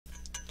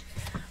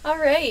All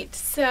right.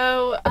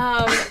 So,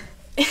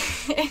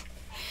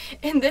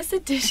 in this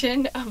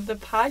edition of the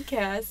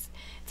podcast,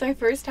 it's my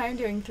first time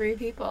doing 3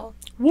 people.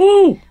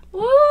 Woo!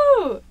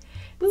 Woo!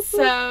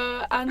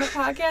 So, on the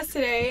podcast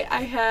today,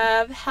 I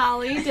have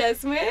Hallie,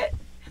 Desmet.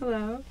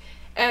 Hello.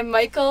 And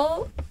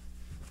Michael.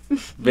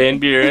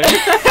 Vanburen.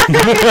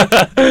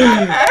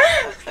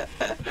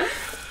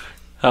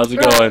 How's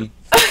it going?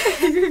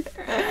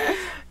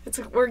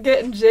 We're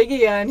getting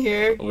jiggy on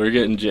here. We're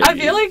getting jiggy. I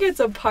feel like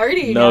it's a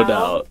party No now.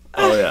 doubt.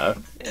 Oh,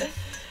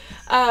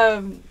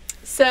 yeah.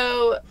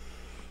 So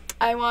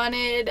I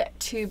wanted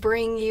to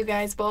bring you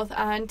guys both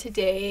on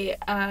today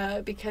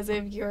because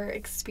of your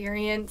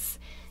experience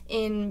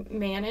in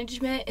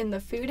management in the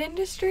food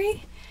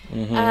industry.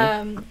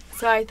 Mm-hmm.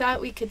 So I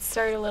thought we could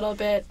start a little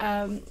bit.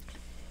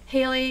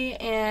 Hallie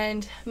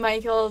and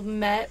Michael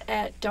met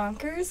at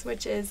Donkers,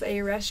 which is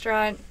a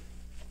restaurant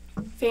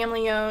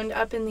family-owned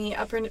up in the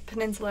Upper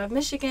Peninsula of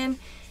Michigan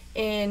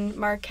in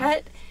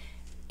Marquette.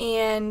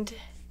 And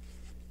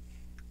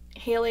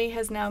Hallie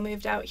has now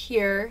moved out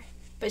here,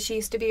 but she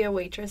used to be a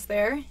waitress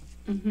there.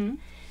 Mm-hmm.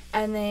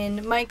 And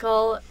then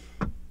Michael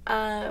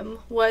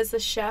was a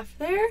chef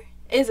there,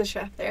 is a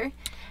chef there,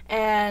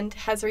 and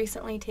has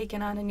recently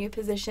taken on a new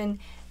position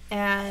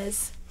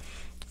as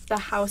the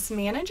house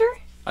manager.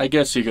 I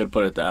guess you could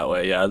put it that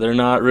way, yeah. They're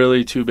not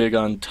really too big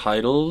on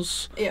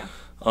titles. Yeah.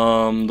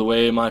 The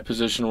way my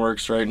position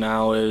works right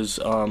now is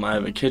I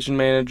have a kitchen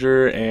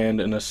manager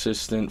and an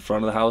assistant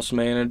front of the house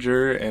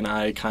manager, and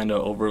I kind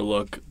of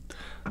overlook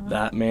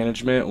that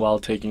management while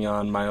taking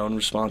on my own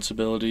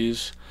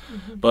responsibilities.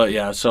 Mm-hmm. But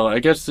yeah, so I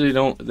guess they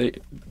don't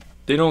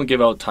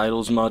give out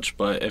titles much,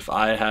 but if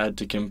I had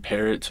to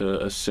compare it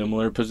to a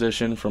similar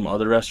position from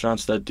other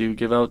restaurants that do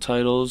give out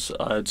titles,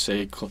 I'd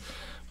say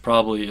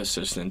probably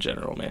assistant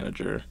general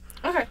manager.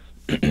 Okay.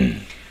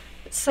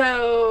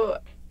 So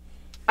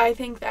I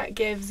think that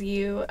gives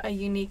you a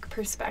unique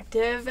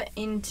perspective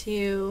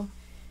into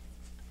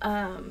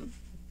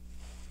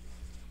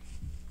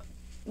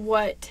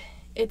what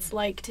it's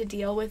like to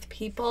deal with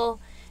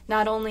people,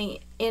 not only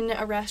in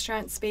a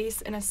restaurant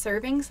space in a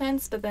serving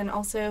sense, but then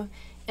also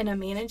in a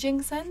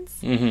managing sense.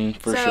 Mm-hmm,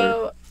 for sure.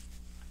 So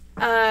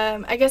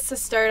I guess to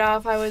start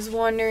off, I was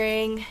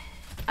wondering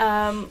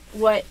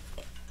what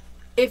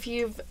if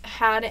you've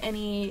had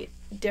any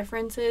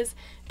differences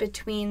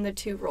between the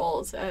two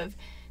roles of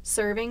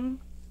serving,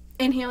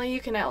 and Haley, you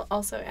can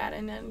also add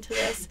into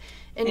this,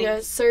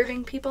 into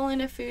serving people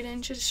in a food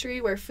industry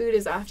where food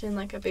is often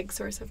like a big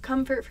source of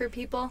comfort for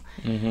people,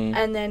 mm-hmm.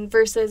 and then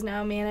versus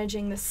now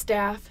managing the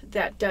staff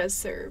that does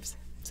serve.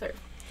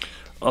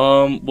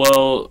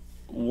 Well,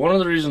 one of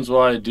the reasons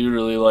why I do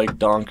really like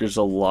Donkers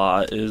a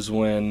lot is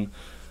when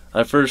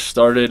I first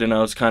started and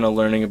I was kind of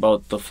learning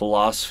about the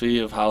philosophy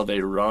of how they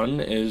run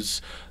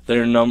is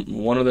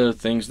one of the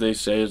things they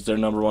say is their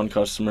number one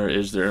customer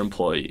is their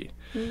employee.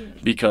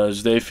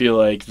 Because they feel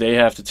like they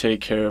have to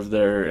take care of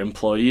their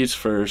employees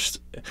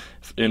first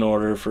in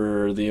order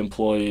for the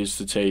employees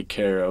to take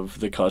care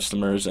of the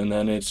customers, and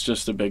then it's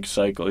just a big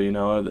cycle,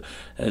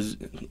 as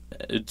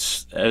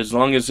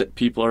long as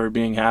people are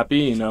being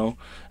happy,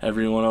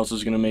 everyone else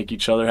is going to make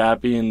each other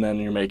happy, and then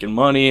you're making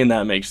money, and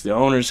that makes the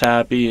owners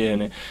happy,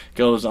 and it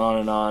goes on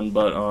and on.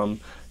 But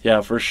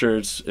yeah, for sure,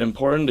 it's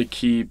important to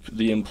keep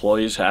the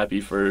employees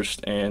happy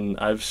first, and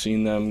I've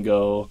seen them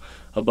go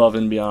above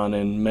and beyond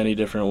in many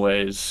different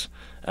ways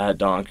at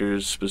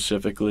Donkers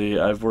specifically.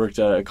 I've worked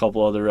at a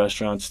couple other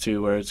restaurants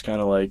too where it's kind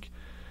of like,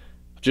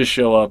 just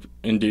show up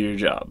and do your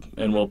job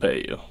and we'll pay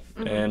you.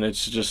 Mm-hmm. And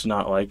it's just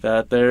not like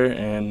that there.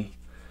 And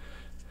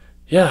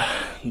yeah,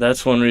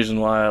 that's one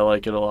reason why I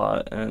like it a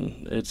lot.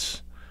 And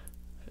it's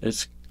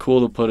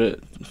cool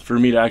for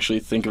me to actually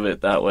think of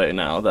it that way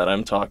now that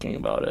I'm talking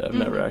about it. I've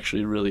never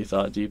actually really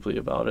thought deeply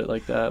about it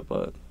like that,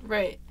 but.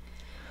 Right.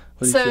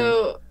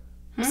 So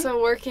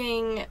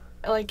working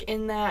like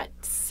in that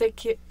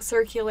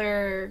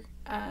circular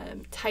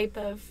type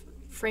of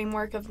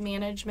framework of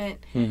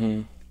management,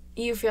 mm-hmm.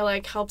 you feel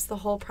like helps the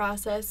whole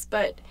process.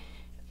 But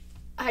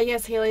I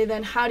guess, Haley,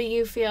 then how do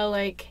you feel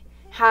like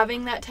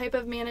having that type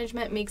of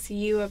management makes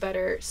you a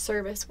better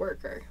service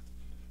worker?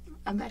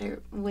 A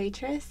better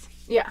waitress?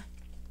 Yeah.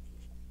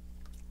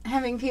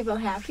 Having people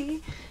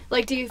happy?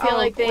 Like, do you feel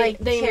like they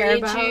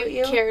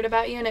cared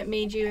about you and it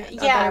made you a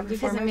better because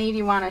performer? it made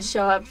you want to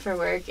show up for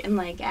work and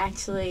like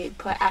actually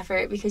put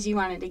effort because you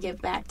wanted to give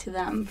back to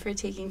them for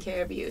taking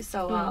care of you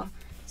so well.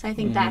 So I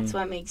think that's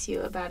what makes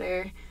you a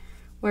better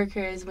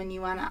worker, is when you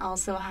want to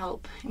also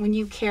help, when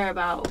you care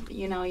about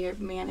your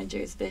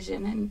manager's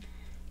vision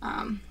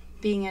and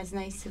being as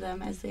nice to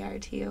them as they are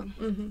to you.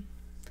 Mm-hmm.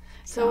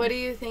 So what do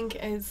you think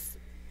is,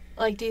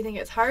 like, do you think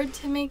it's hard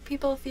to make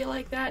people feel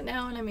like that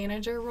now in a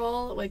manager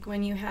role, like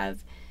when you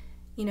have,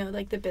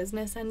 like the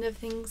business end of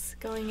things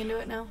going into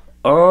it now?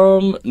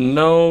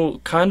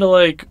 No, kind of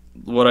like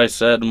what I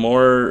said, the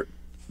more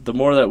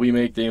that we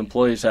make the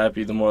employees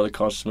happy, the more the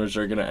customers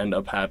are going to end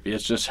up happy.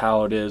 It's just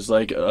how it is.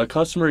 Like, a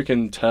customer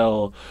can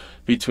tell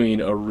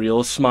between a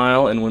real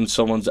smile and when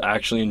someone's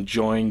actually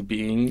enjoying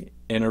being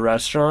in a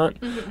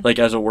restaurant, like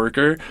as a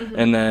worker,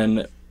 and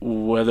then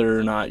whether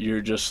or not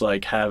you're just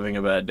like having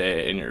a bad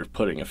day and you're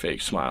putting a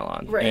fake smile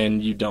on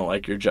and you don't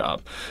like your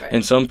job.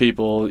 And some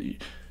people,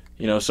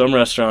 some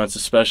restaurants,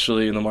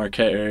 especially in the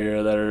Marquette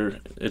area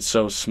it's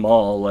so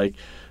small, like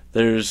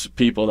there's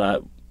people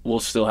that will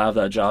still have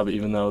that job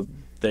even though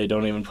they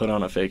don't even put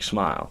on a fake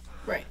smile.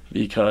 Right.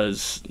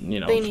 Because,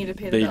 they need to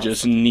pay the they bills.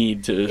 just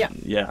need to,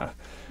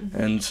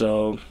 And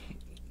so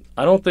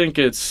I don't think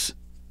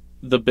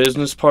the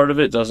business part of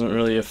it doesn't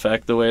really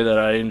affect the way that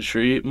I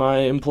treat my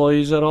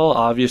employees at all.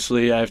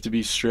 Obviously, I have to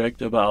be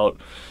strict about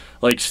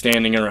like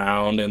standing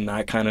around and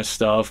that kind of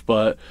stuff,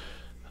 but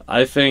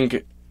I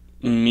think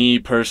me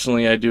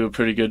personally, I do a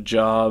pretty good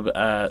job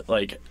at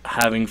like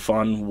having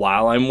fun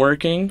while I'm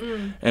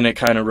working, and it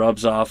kind of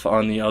rubs off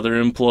on the other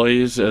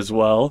employees as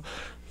well,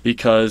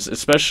 because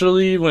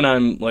especially when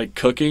I'm like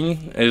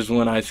cooking is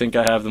when I think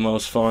I have the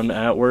most fun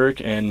at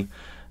work. And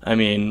I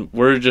mean,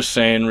 we're just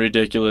saying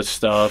ridiculous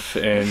stuff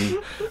and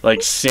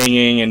like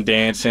singing and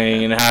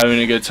dancing and having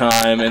a good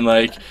time, and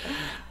like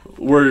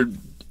we're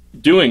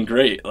doing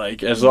great,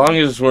 like as long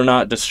as we're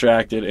not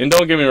distracted. And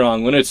don't get me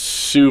wrong, when it's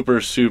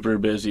super super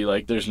busy,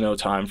 like there's no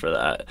time for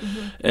that.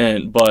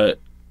 But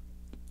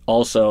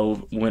also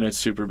when it's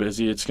super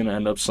busy, it's going to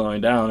end up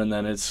slowing down, and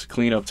then it's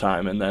cleanup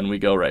time, and then we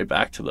go right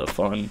back to the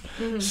fun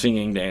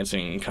singing,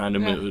 dancing kind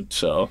of mood.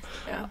 So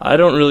I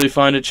don't really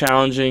find it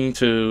challenging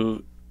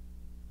to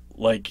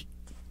like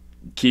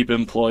keep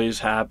employees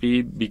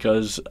happy,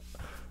 because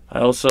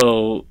I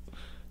also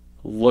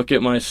look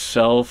at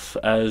myself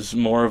as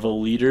more of a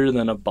leader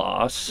than a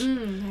boss.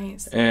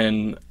 Nice.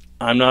 And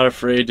I'm not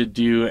afraid to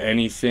do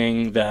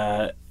anything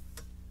that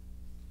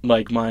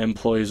like my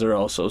employees are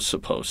also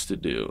supposed to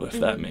do, if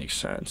that makes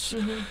sense.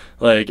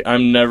 Like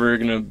I'm never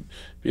gonna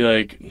be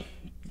like,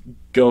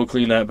 go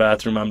clean that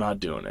bathroom, I'm not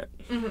doing it.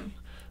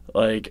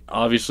 Like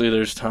obviously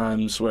there's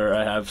times where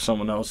I have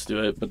someone else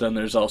do it, but then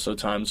there's also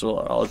times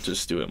where I'll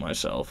just do it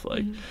myself,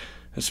 like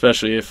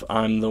especially if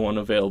I'm the one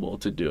available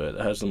to do it,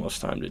 that has the most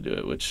time to do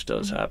it, which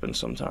does happen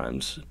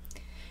sometimes.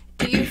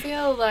 Do you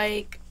feel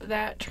like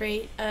that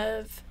trait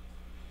of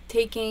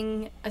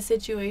taking a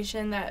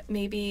situation that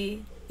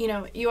maybe,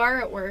 you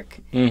are at work,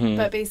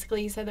 but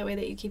basically you said the way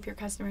that you keep your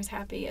customers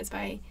happy is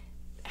by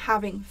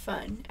having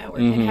fun at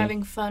work and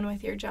having fun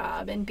with your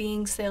job and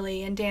being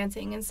silly and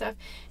dancing and stuff.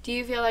 Do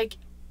you feel like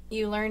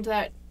you learned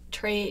that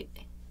trait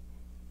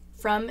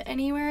from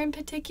anywhere in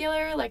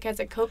particular, like as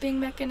a coping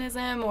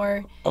mechanism,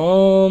 or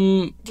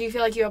do you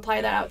feel like you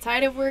apply that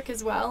outside of work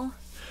as well?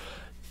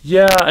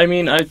 Yeah, I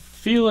mean, I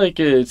feel like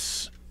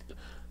it's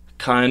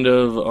kind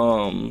of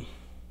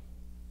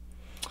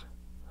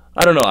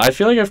I don't know, I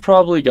feel like I've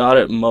probably got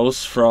it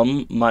most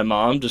from my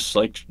mom, just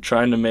like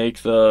trying to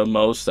make the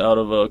most out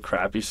of a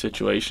crappy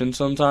situation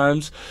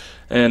sometimes.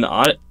 And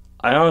I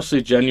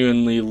honestly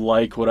genuinely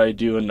like what I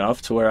do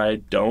enough to where I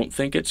don't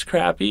think it's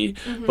crappy.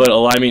 But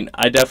I mean,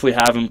 I definitely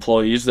have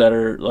employees that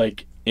are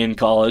like in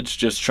college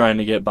just trying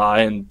to get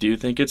by and do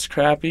think it's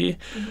crappy.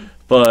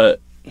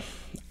 But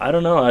I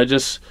don't know,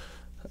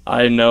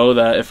 I know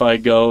that if I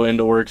go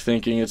into work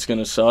thinking it's going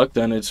to suck,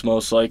 then it's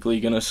most likely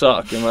going to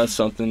suck unless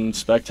something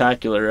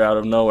spectacular out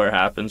of nowhere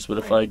happens. But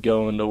if I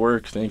go into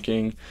work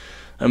thinking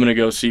I'm going to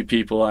go see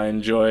people I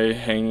enjoy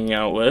hanging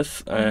out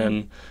with,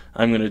 and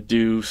I'm going to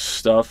do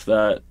stuff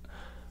that,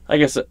 I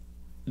guess it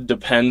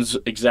depends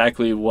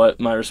exactly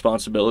what my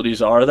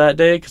responsibilities are that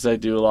day, because I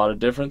do a lot of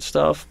different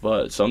stuff,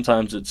 but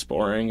sometimes it's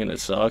boring and it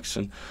sucks.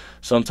 And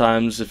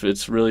sometimes if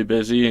it's really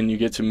busy and you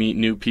get to meet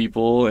new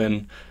people,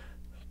 and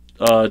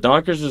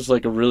Donkers is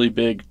like a really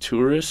big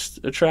tourist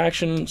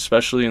attraction,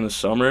 especially in the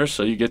summer,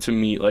 so you get to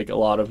meet like a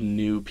lot of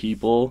new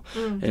people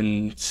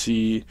and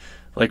see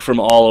like from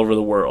all over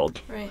the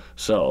world. Right.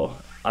 So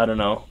I don't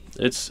know,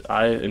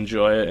 I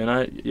enjoy it, and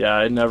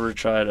I never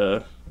try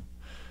to,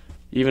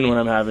 even when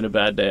I'm having a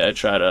bad day, I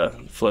try to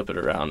flip it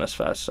around as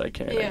fast as I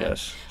can, I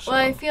guess. So. Well,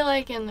 I feel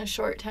like in the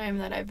short time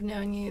that I've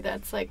known you,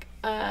 that's like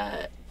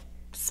a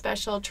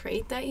special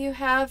trait that you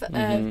have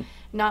of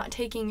not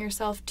taking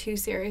yourself too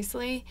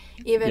seriously,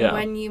 even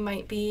when you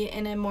might be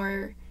in a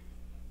more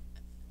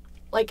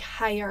like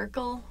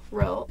hierarchical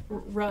role.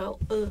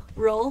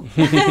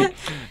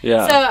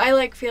 Yeah. So I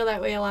like feel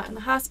that way a lot in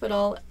the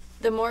hospital.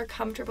 The more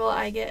comfortable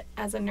I get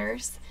as a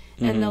nurse,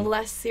 and the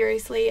less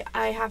seriously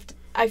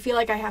I feel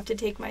like I have to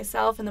take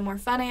myself, and the more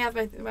fun I have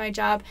with my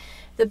job,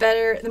 the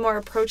better, the more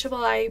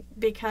approachable I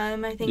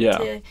become, I think,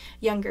 to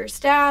younger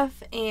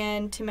staff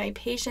and to my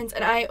patients,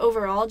 and I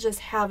overall just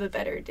have a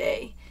better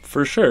day.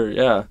 For sure,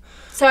 yeah.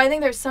 So I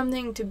think there's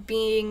something to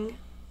being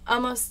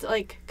almost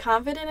like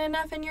confident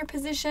enough in your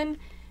position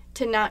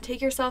to not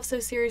take yourself so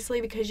seriously,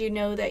 because you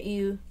know that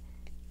you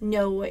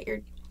know what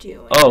you're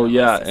doing. Oh,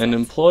 yeah, and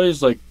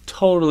employees like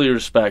totally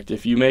respect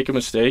if you make a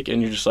mistake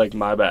and you're just like,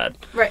 my bad.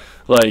 Right.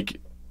 Like,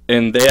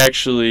 and they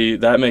actually,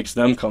 that makes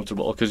them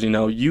comfortable, because,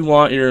 you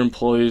want your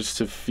employees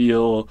to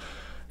feel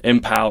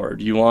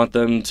empowered. You want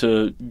them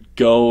to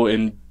go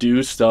and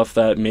do stuff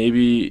that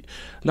maybe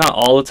not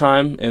all the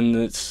time, and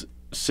it's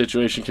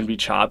situation can be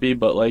choppy,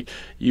 but like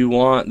you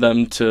want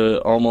them to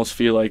almost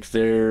feel like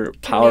they're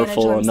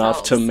powerful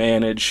enough to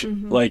manage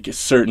like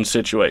certain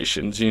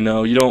situations. You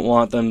know, you don't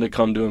want them to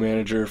come to a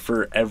manager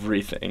for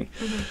everything.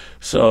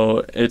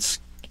 So it's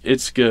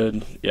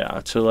good,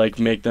 yeah, to like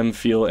make them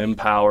feel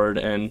empowered.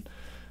 And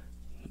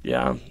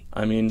yeah,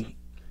 I mean,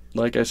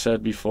 like I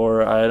said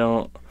before,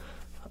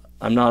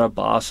 I'm not a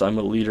boss, I'm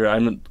a leader.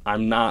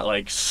 I'm not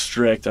like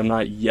strict, I'm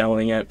not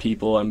yelling at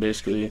people. I'm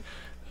basically,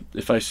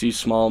 if I see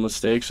small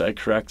mistakes, I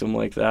correct them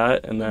like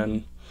that, and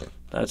then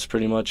that's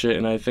pretty much it.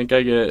 And I think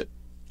I get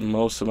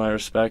most of my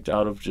respect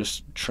out of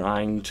just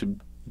trying to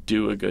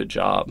do a good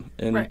job.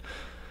 And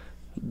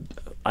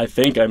I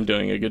think I'm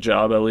doing a good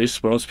job. At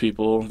least most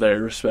people there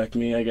respect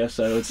me, I guess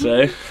I would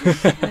say.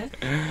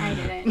 I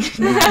didn't.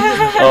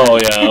 Oh,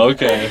 yeah,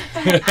 okay.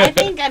 I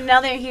think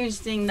another huge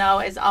thing, though,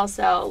 is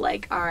also,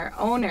 like, our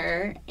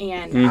owner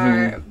and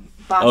our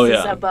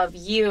bosses above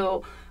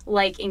you,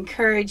 like,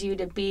 encourage you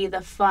to be the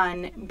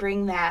fun,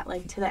 bring that,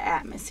 like, to the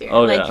atmosphere.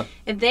 Oh, like, yeah.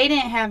 if they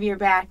didn't have your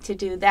back to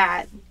do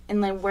that,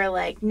 and then we're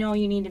like, no,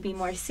 you need to be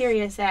more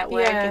serious at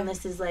work, and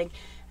this is, like,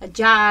 a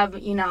job,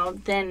 you know,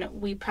 then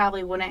we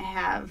probably wouldn't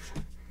have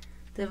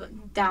the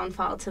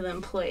downfall to the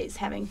employees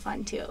having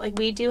fun too. Like,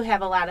 we do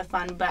have a lot of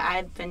fun, but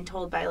I've been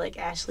told by like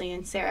Ashley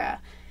and Sarah,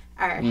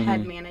 our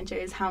head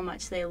managers, how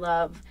much they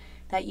love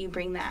that you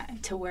bring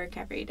that to work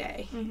every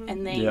day,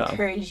 and they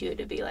encourage you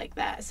to be like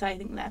that. So I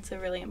think that's a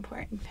really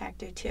important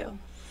factor too.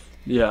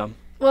 Yeah.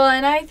 Well,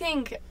 and I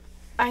think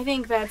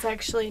that's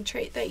actually a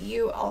trait that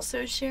you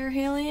also share,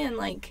 Haley, and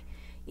like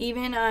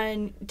even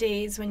on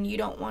days when you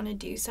don't want to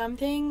do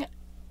something,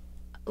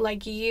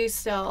 like you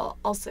still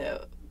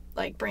also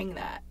like bring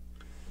that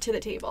to the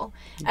table.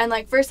 And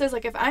like versus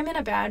like if I'm in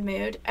a bad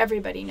mood,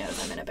 everybody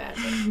knows I'm in a bad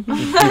mood.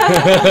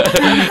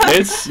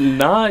 It's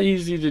not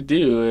easy to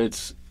do.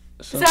 It's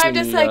so I'm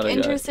just like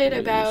interested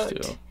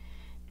about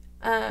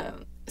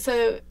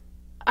so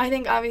I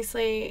think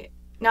obviously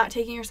not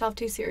taking yourself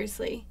too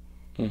seriously,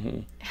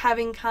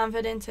 having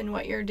confidence in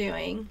what you're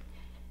doing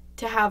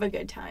to have a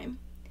good time,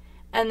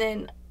 and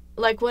then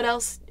like what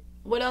else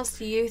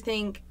do you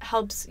think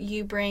helps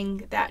you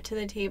bring that to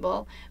the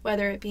table,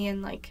 whether it be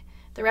in like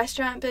the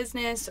restaurant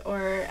business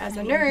or as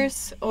a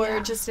nurse or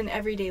just in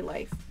everyday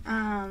life?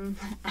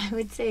 I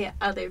would say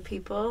other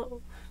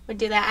people would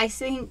do that. I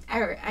think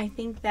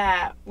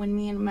that when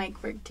me and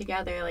Mike worked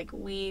together, like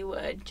we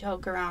would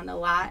joke around a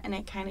lot, and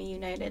it kind of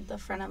united the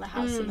front of the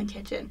house and the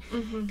kitchen.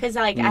 Because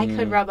like I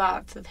could rub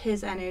off of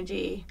his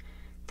energy.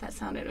 That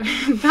sounded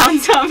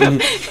bounce off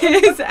of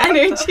his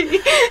energy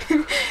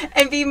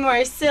and be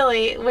more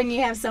silly when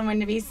you have someone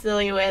to be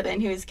silly with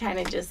and who's kind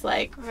of just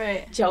like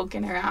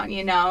joking around,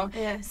 you know?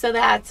 Yeah. So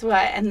that's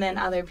what, and then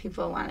other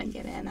people want to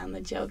get in on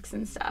the jokes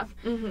and stuff.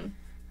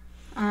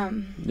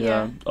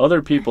 Yeah.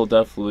 Other people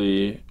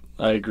definitely,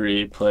 I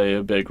agree, play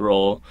a big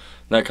role.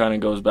 That kind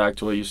of goes back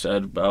to what you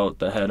said about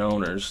the head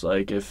owners.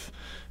 Like if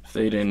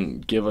they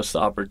didn't give us the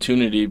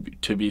opportunity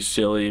to be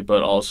silly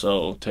but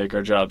also take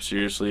our job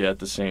seriously at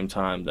the same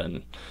time,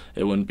 then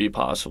it wouldn't be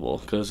possible.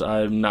 Because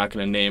I'm not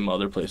going to name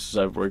other places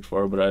I've worked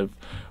for, but I've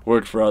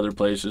worked for other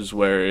places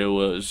where it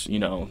was, you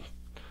know,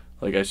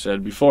 like I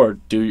said before,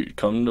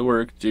 come to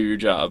work, do your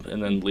job,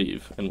 and then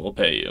leave, and we'll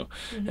pay you.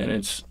 And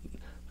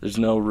there's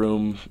no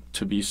room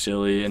to be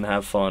silly and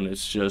have fun.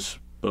 It's just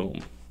boom.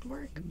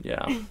 Work.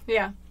 Yeah.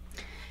 Yeah.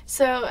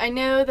 So I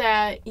know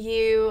that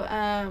you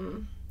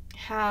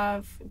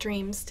have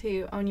dreams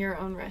to own your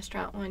own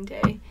restaurant one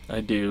day.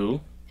 I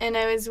do. And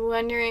I was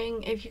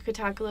wondering if you could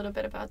talk a little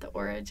bit about the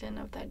origin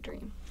of that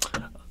dream.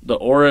 The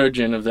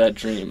origin of that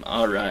dream.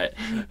 All right.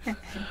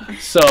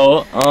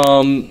 So,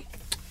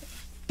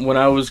 when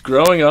I was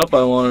growing up,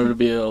 I wanted to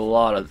be a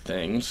lot of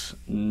things,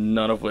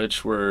 none of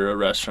which were a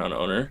restaurant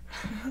owner.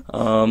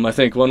 I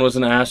think one was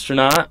an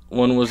astronaut,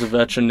 one was a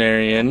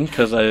veterinarian,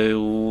 because I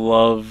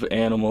love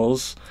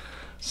animals.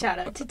 Shout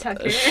out to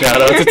Tucker.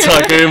 Shout out to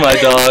Tucker, my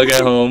dog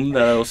at home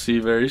that I will see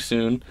very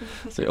soon.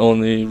 It's the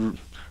only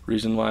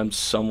reason why I'm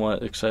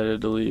somewhat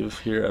excited to leave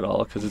here at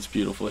all, because it's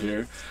beautiful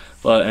here.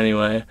 But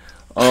anyway,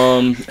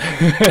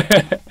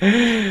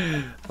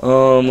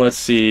 let's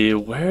see,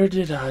 where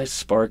did I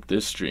spark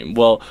this dream?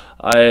 Well,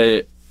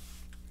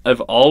 I've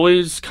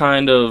always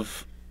kind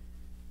of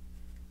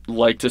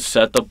like to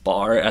set the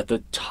bar at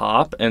the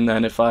top, and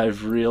then if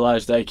I've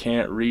realized I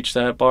can't reach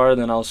that bar,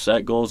 then I'll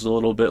set goals a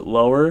little bit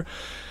lower.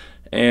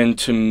 And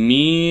to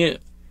me,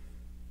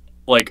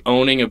 like,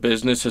 owning a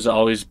business has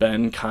always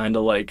been kind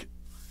of like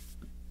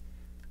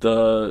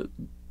the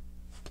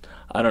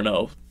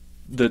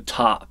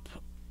top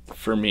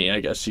for me, I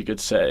guess you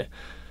could say.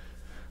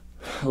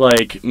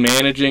 Like,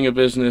 managing a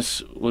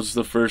business was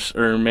the first,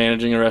 or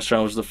managing a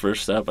restaurant was the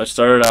first step. I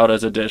started out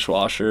as a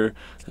dishwasher.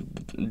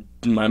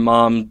 My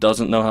mom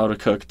doesn't know how to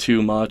cook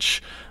too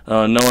much.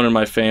 No one in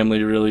my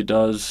family really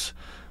does.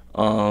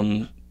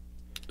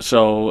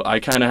 so I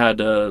kind of had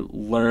to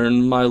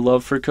learn my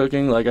love for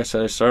cooking. Like I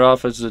said, I started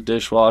off as a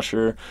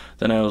dishwasher,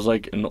 then I was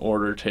like an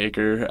order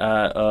taker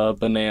at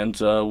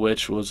Bonanza,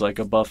 which was like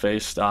a buffet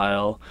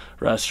style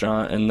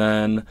restaurant, and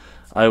then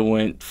I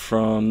went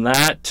from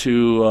that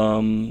to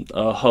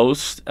a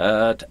host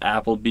at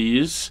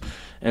Applebee's,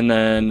 and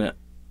then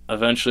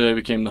eventually I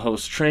became the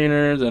host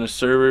trainer, then a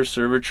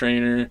server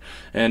trainer,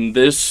 and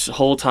this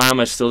whole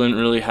time I still didn't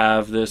really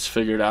have this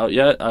figured out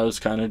yet. I was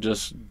kind of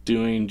just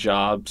doing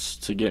jobs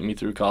to get me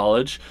through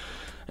college.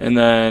 And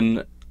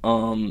then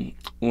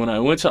when I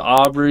went to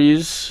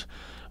Aubrey's,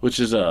 which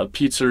is a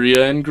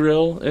pizzeria and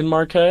grill in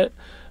Marquette,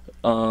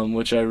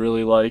 which I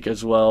really like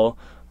as well,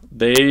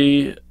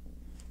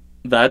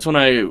 that's when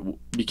I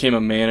became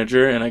a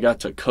manager and I got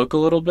to cook a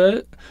little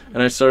bit,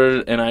 and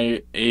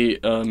I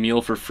ate a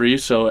meal for free.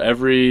 So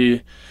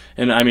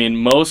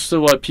most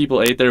of what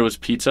people ate there was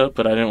pizza,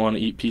 but I didn't want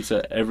to eat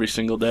pizza every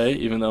single day,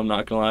 even though I'm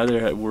not gonna lie,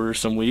 there were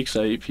some weeks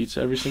I ate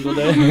pizza every single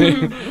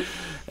day.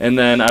 And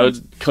then I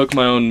would cook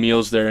my own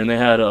meals there, and they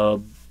had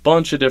a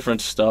bunch of different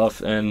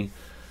stuff, and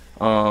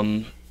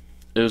I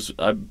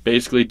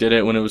basically did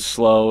it when it was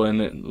slow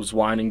and it was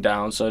winding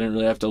down, so I didn't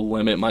really have to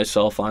limit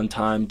myself on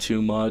time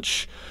too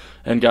much,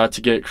 and got to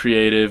get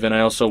creative. And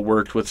I also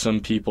worked with some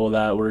people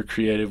that were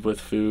creative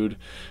with food,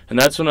 and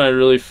that's when I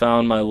really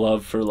found my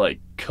love for like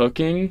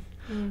cooking,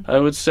 I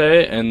would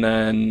say. And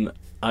then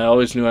I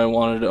always knew I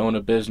wanted to own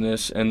a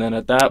business, and then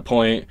at that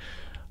point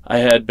I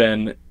had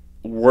been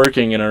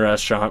working in a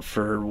restaurant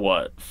for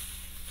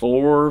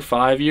 4 or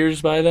 5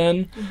 years by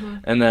then,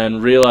 and then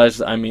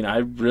realized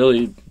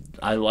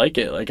I like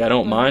it. Like, I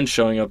don't mind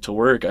showing up to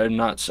work. I'm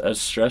not as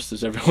stressed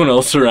as everyone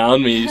else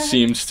around me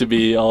seems to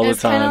be all the time.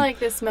 It's kind of like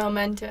this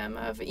momentum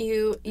of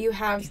you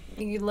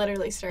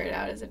literally started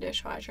out as a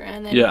dishwasher,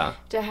 and then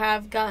to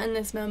have gotten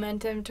this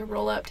momentum to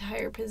roll up to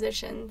higher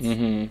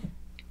positions,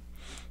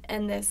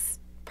 and this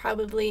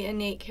probably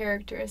innate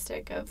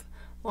characteristic of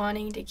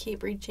wanting to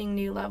keep reaching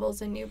new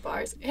levels and new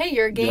bars. Hey,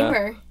 you're a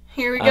gamer. Yeah.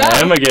 Here we go.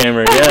 I am a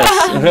gamer,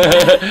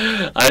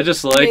 yes. I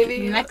just like...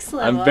 Maybe next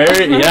level.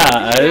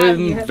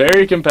 I'm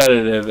very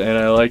competitive, and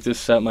I like to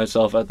set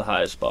myself at the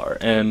highest bar.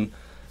 And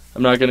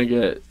I'm not going to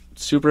get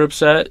super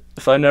upset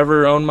if I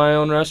never own my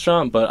own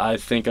restaurant, but I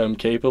think I'm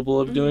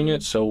capable of doing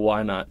it, so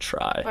why not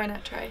try? Why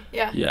not try?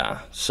 Yeah. Yeah.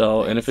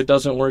 So, and if it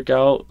doesn't work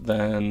out,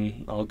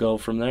 then I'll go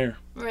from there.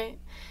 Right.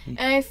 And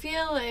I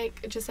feel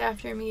like just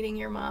after meeting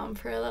your mom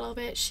for a little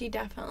bit, she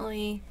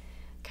definitely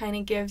kind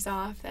of gives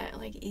off that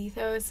like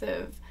ethos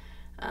of...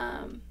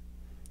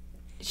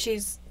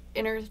 she's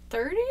in her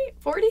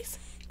 40s,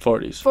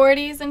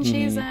 and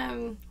she's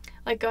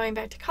like going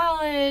back to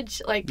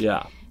college, like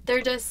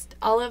they're just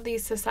all of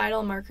these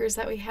societal markers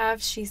that we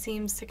have. She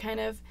seems to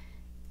kind of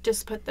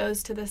just put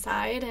those to the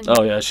side, and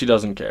she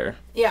doesn't care.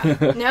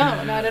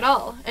 No, not at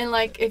all. And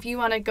like, if you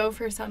want to go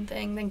for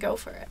something, then go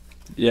for it.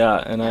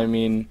 And I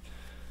mean,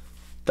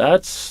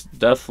 that's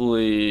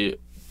definitely,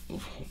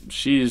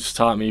 she's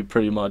taught me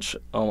pretty much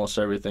almost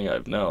everything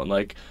I've known.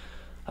 Like,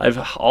 I've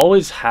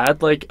always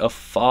had like a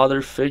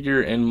father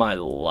figure in my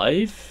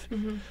life,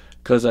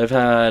 because I've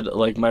had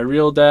like, my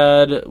real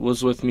dad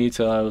was with me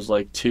till I was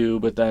like 2,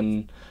 but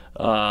then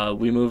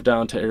we moved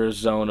down to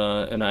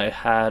Arizona, and I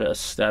had a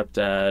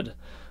stepdad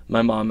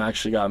my mom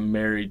actually got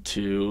married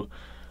to,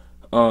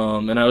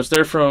 and I was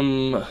there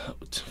from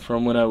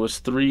when I was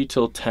 3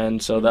 till 10,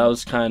 so that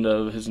was kind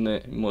of, his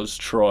name was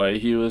Troy.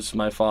 He was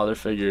my father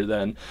figure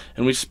then,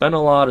 and we spent a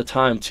lot of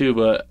time too,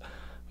 but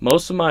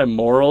most of my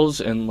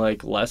morals and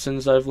like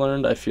lessons I've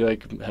learned, I feel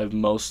like have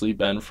mostly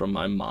been from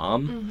my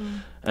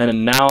mom.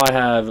 And now I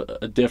have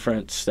a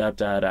different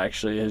stepdad,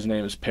 actually. His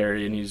name is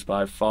Perry, and he's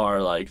by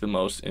far like the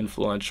most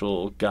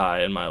influential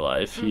guy in my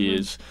life. He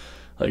is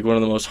like one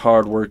of the most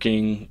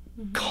hardworking,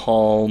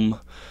 calm.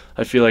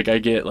 I feel like I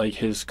get like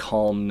his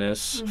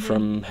calmness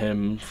from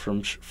him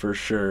for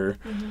sure.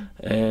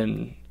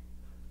 And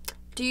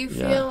do you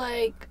feel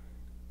like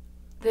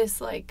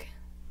this like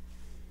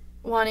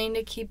wanting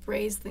to keep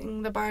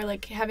raising the bar,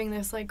 like having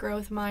this like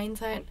growth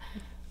mindset,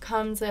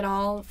 comes at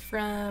all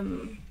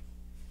from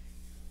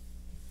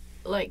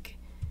like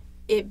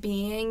it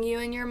being you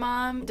and your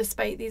mom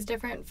despite these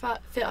different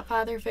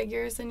father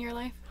figures in your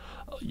life?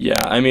 Yeah,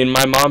 I mean,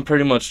 my mom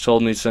pretty much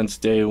told me since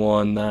day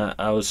one that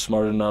I was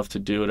smart enough to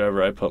do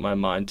whatever I put my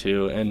mind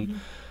to, and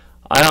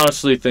I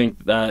honestly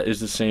think that is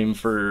the same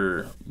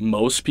for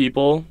most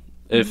people.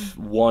 If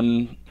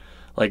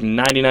like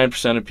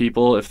 99% of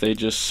people, if they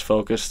just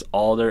focused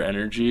all their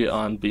energy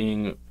on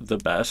being the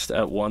best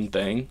at one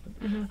thing,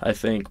 I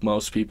think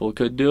most people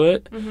could do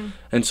it.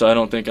 And so I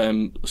don't think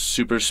I'm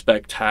super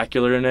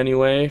spectacular in any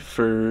way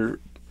for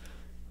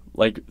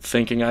like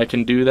thinking I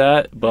can do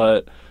that,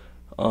 but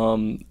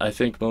I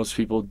think most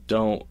people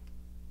don't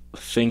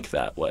think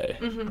that way.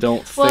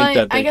 Don't think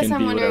that they can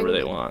be whatever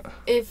they want.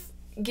 If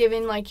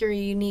given like your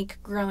unique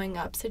growing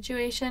up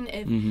situation,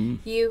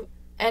 if you,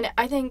 and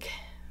I think,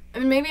 I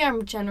mean, maybe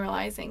I'm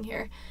generalizing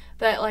here,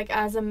 but like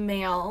as a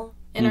male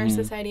in our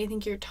society, I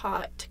think you're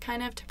taught to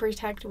kind of to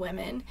protect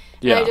women.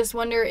 And I just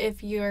wonder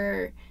if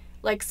you're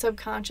like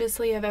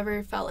subconsciously have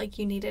ever felt like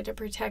you needed to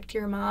protect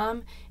your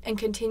mom, and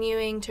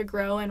continuing to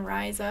grow and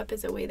rise up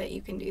is a way that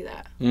you can do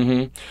that?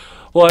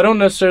 Well, I don't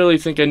necessarily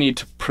think I need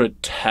to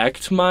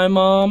protect my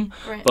mom,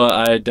 Right.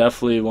 but I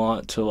definitely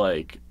want to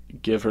like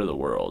give her the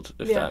world,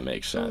 if that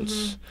makes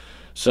sense.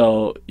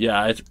 So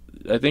yeah,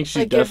 I think she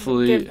Like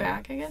definitely give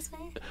back, I guess,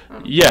 maybe?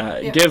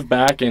 yeah, give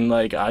back, and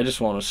like I just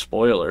want to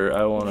spoil her.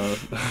 I want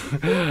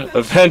to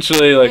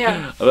eventually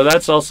like, but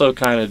that's also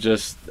kind of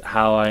just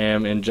how I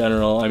am in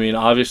general. I mean,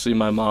 obviously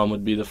my mom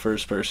would be the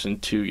first person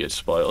to get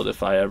spoiled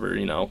if I ever,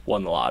 you know,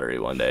 won the lottery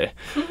one day,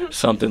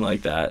 something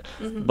like that.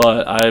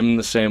 But I'm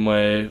the same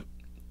way.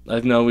 I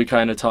know we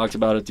kind of talked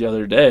about it the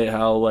other day,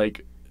 how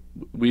like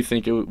we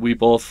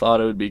both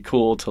thought it would be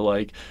cool to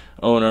like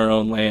own our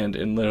own land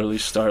and literally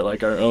start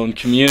like our own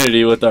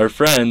community with our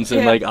friends,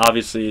 and like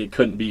obviously it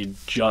couldn't be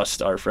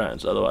just our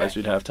friends, otherwise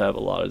we'd have to have a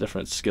lot of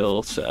different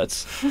skill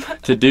sets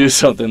to do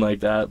something like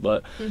that.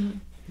 But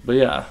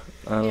yeah,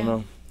 I don't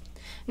know.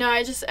 No,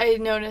 I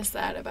noticed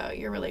that about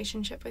your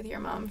relationship with your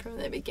mom from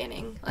the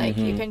beginning. Like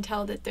you can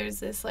tell that there's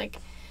this like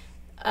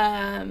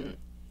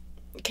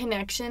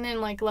connection and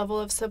like level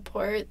of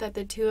support that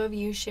the two of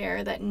you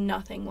share, that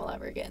nothing will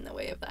ever get in the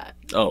way of that.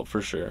 Oh,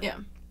 for sure. Yeah.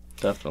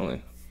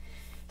 Definitely.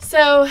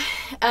 So,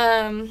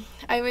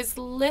 I was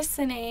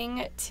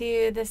listening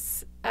to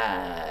this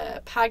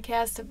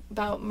podcast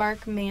about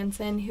Mark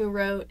Manson, who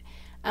wrote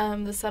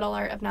The Subtle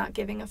Art of Not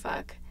Giving a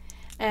Fuck.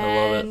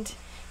 And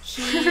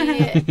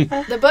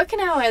the book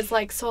now has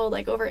like sold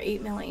like over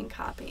 8 million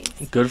copies.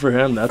 Good for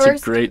him. That's a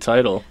great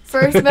title.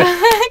 First book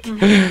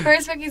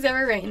he's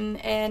ever written.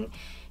 And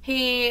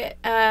he's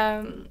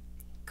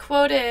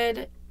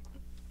quoted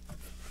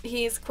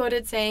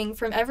saying,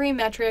 "From every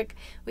metric,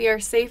 we are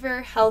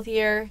safer,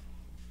 healthier.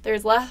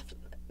 There's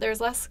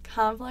less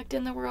conflict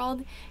in the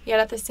world, yet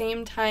at the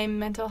same time,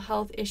 mental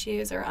health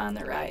issues are on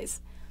the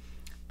rise."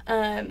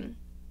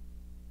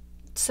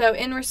 So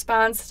in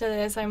response to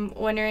this, I'm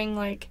wondering,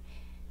 like,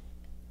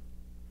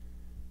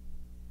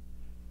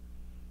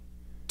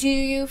 do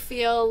you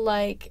feel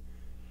like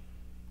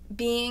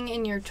being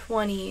in your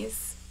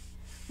 20s,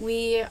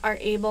 we are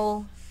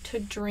able to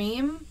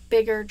dream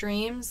bigger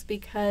dreams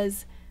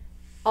because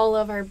all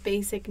of our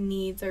basic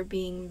needs are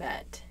being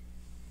met?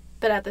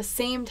 But at the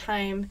same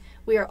time,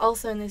 we are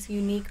also in this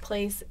unique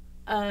place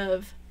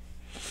of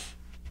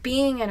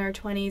being in our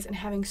 20s and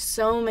having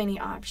so many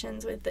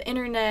options with the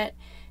internet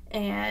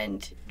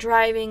and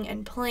driving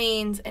and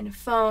planes and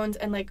phones,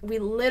 and like we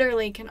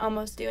literally can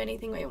almost do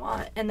anything we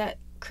want, and that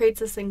creates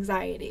this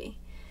anxiety.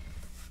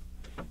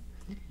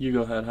 You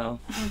go ahead,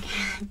 Hal.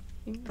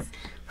 Okay.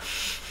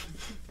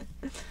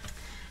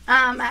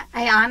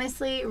 I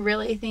honestly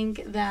really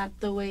think that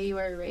the way you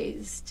are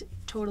raised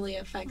totally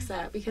affects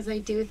that, because I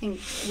do think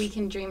we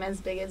can dream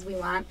as big as we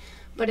want,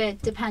 but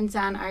it depends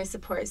on our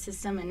support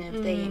system and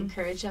if they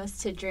encourage us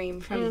to dream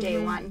from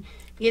day one.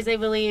 Because I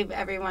believe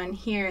everyone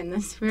here in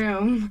this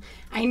room,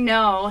 I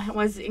know,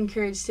 was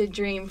encouraged to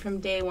dream from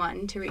day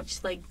one to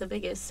reach like the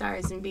biggest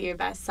stars and be your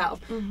best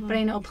self. But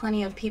I know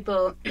plenty of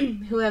people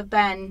who have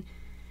been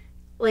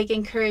like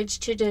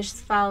encouraged to just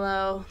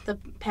follow the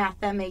path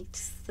that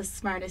makes the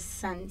smartest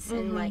sense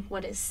and like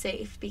what is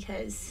safe,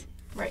 because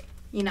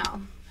you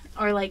know,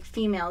 or like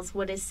females,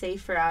 what is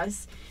safe for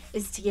us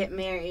is to get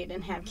married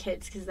and have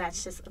kids, because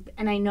that's just,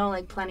 and I know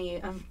like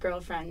plenty of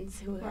girlfriends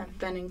who have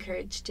been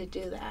encouraged to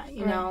do that,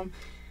 you know.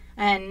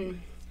 And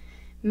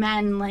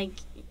men, like,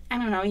 I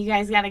don't know, you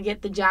guys got to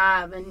get the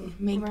job and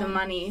make the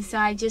money. So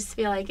I just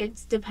feel like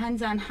it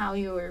depends on how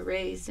you were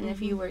raised, and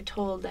if you were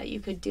told that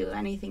you could do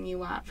anything you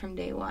want from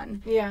day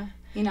one. Yeah.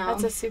 You know,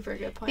 that's a super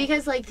good point.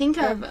 Because, like, think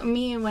of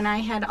me when I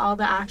had all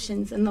the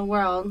options in the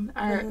world.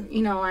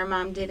 You know, our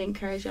mom did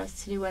encourage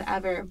us to do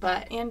whatever,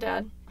 but and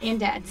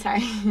dad,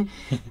 sorry.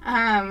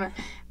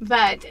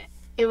 But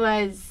it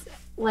was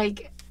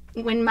like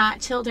when Mott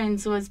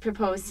Children's was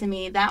proposed to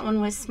me, that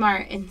one was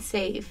smart and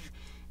safe,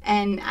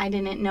 and I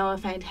didn't know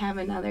if I'd have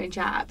another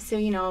job. So,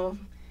 you know,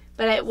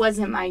 but it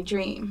wasn't my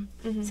dream.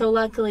 So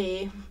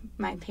luckily,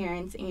 my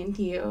parents and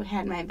you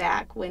had my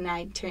back when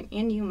I turned,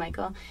 and you,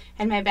 Michael,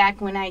 had my back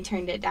when I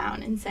turned it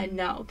down and said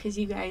no, because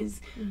you guys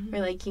were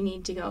like, you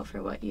need to go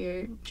for what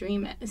your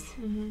dream is.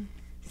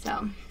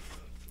 So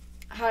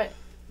I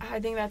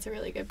think that's a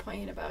really good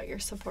point about your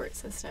support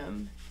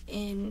system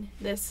in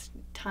this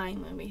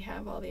time when we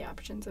have all the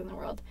options in the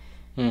world.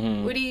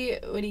 What do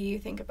you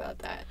think about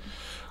that?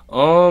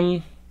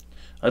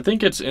 I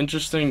think it's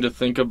interesting to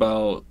think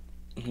about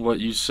what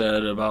you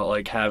said about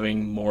like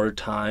having more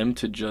time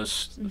to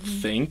just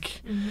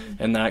think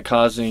and that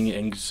causing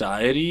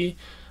anxiety.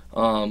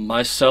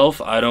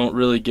 Myself, I don't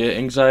really get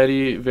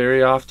anxiety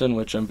very often,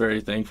 which I'm very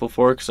thankful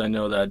for, because I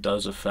know that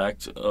does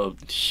affect a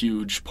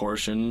huge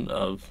portion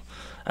of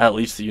at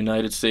least the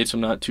United States. I'm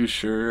not too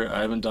sure.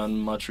 I haven't done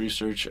much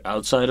research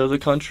outside of the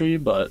country,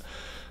 but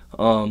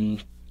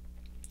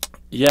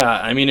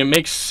yeah, I mean, it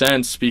makes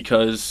sense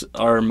because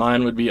our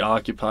mind would be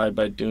occupied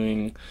by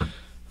doing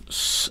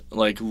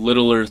like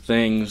littler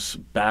things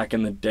back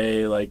in the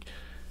day, like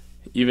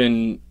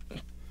even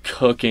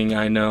cooking,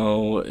 I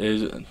know,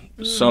 is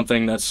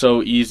something that's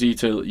so easy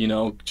to, you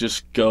know,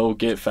 just go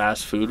get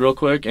fast food real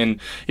quick. And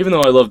even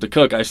though I love to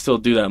cook, I still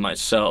do that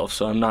myself.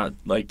 So I'm not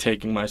like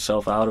taking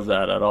myself out of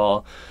that at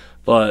all.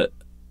 But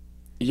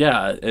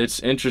yeah, it's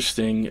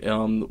interesting.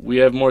 We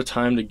have more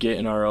time to get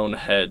in our own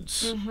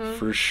heads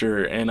for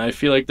sure. And I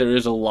feel like there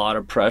is a lot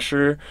of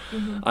pressure.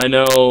 I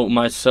know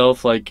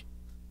myself, like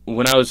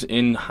when I was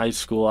in high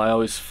school, I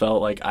always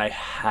felt like I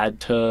had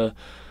to,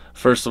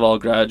 first of all,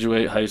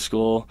 graduate high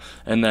school,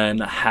 and then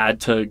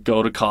had to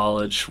go to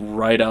college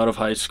right out of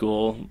high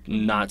school,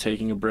 not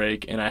taking a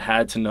break, and I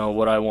had to know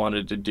what I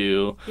wanted to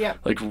do,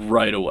 like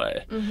right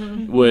away,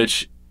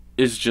 which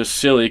is just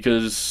silly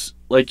because,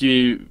 like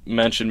you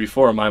mentioned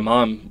before, my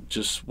mom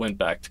just went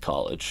back to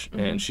college,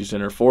 and she's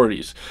in her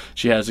 40s.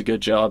 She has a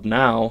good job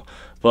now,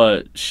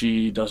 but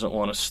she doesn't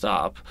want to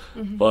stop.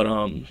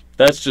 But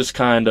that's just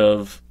kind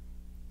of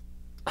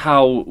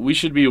how we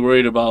should be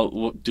worried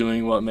about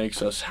doing what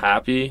makes us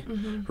happy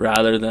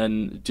rather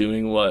than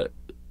doing what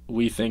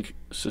we think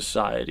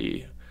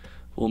society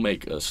will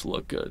make us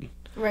look good.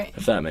 Right.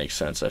 If that makes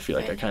sense. I feel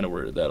like I kind of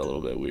worded that a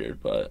little bit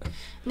weird, but...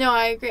 No,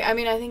 I agree. I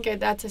mean, I think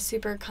that's a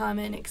super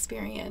common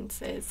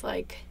experience. Is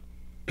like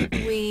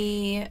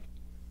we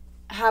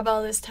have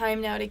all this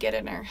time now to get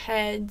in our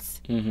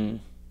heads. And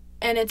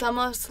it's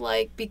almost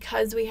like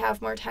because we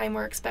have more time,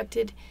 we're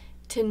expected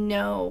to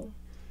know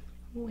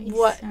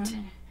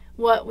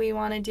what we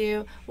want to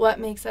do, what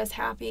makes us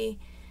happy,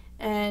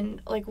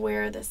 and like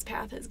where this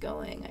path is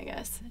going, I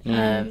guess.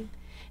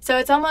 So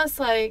it's almost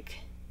like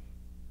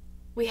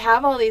we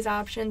have all these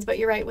options, but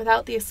you're right,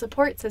 without the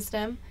support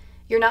system,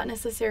 you're not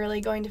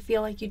necessarily going to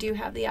feel like you do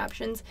have the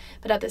options.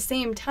 But at the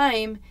same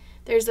time,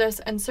 there's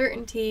this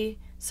uncertainty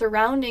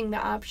surrounding the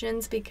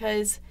options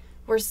because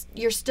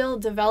you're still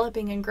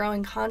developing and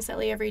growing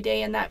constantly every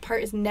day, and that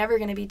part is never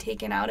going to be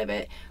taken out of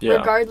it,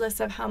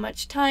 regardless of how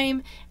much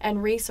time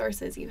and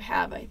resources you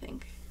have, I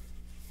think.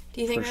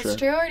 Do you think that's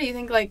true, or do you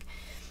think, like,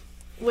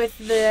 with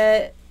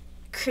the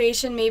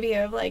creation maybe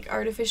of, like,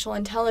 artificial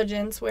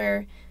intelligence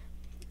where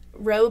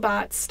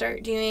robots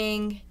start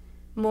doing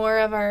more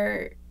of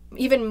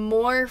even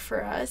more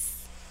for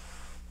us,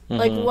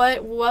 like,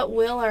 what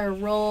will our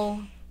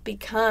role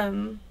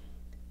become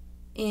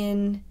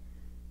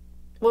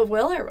what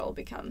will our role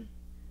become?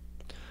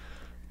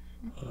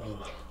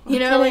 You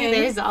know, like,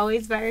 there's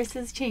always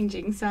viruses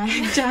changing, so I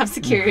have job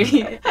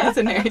security as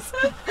a nurse.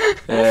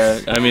 Yeah,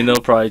 I mean, they'll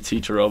probably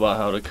teach a robot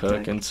how to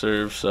cook and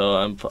serve,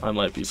 so I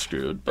might be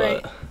screwed,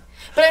 but... Right.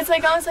 But it's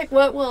like almost like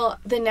what will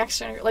the next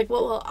generation, like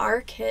what will our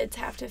kids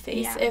have to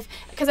face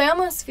because I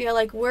almost feel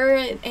like we're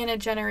in a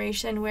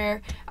generation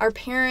where our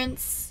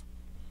parents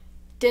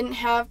didn't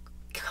have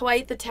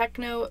quite the tech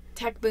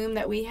boom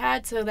that we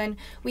had, so then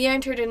we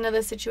entered into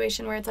the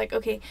situation where it's like,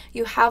 okay,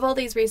 you have all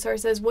these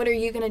resources, what are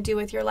you going to do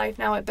with your life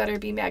now? It better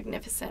be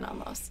magnificent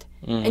almost,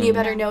 and you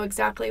better know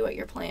exactly what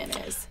your plan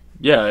is.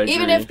 Yeah, I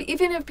agree.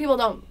 Even if people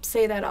don't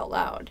say that out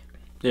loud.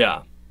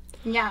 Yeah.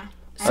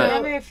 I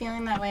remember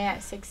feeling that way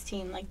at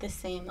 16, like the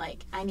same,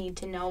 like, I need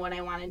to know what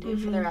I want to do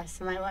for the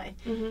rest of my life.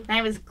 And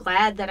I was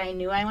glad that I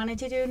knew I wanted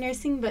to do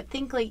nursing, but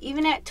think, like,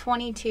 even at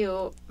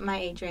 22, my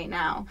age right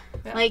now,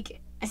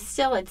 like,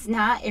 still, it's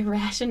not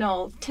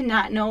irrational to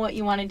not know what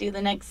you want to do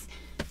the next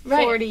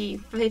 40,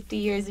 50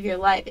 years of your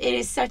life. It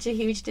is such a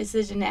huge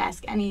decision to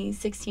ask any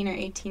 16 or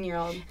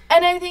 18-year-old.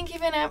 And I think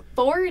even at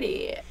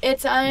 40,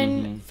 it's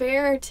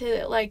unfair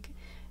to, like,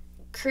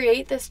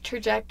 create this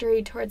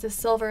trajectory towards a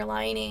silver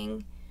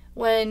lining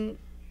when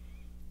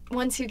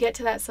once you get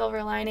to that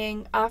silver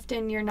lining,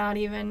 often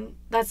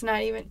that's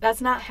not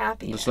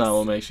happiness. That's not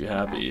what makes you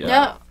happy.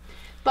 No.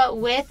 But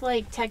with,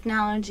 like,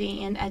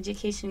 technology and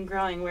education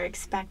growing, we're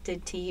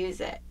expected to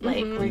use it.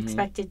 Like, we're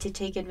expected to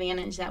take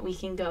advantage that we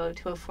can go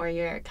to a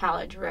 4-year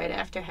college right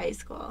after high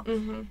school.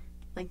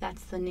 Like,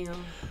 that's the new...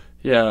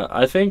 Yeah,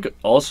 I think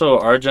also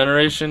our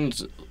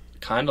generation's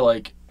kind of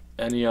like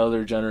any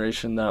other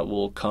generation that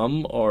will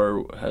come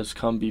or has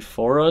come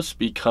before us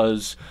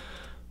because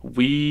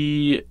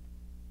we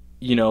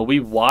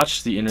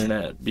watched the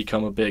internet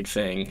become a big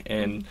thing,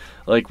 and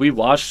like we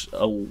watched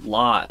a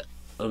lot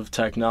of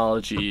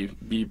technology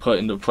be put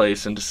into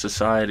place into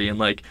society, and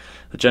like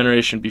the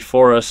generation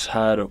before us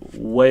had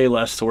way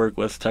less to work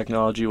with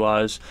technology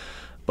wise,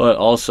 but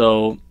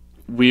also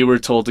we were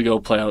told to go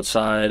play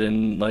outside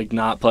and like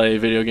not play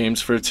video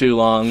games for too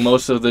long.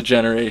 Most of the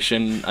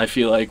generation, I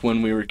feel like,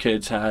 when we were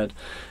kids had,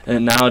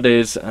 and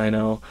nowadays I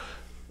know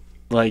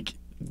like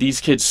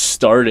these kids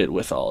started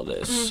with all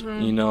this,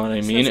 you know what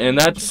I mean? And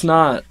that's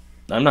not,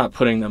 I'm not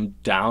putting them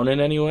down in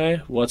any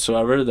way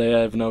whatsoever. They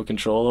have no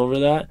control over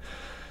that.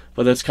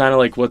 But that's kind of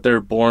like what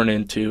they're born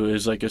into,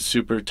 is like a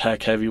super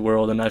tech heavy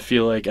world. And I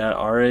feel like at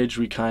our age,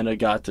 we kind of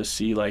got to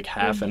see like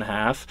half and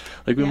half.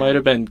 Like we might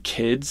have been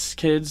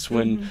kids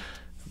when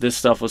this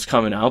stuff was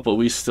coming out, but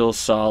we still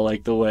saw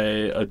like the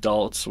way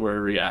adults were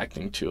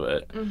reacting to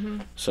it.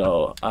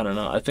 So I don't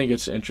know. I think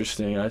it's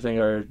interesting. I think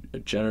our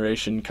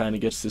generation kind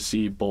of gets to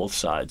see both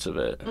sides of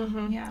it.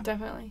 Yeah,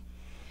 definitely.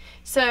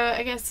 So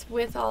I guess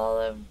with all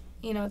of,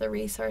 the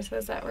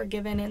resources that were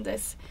given in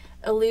this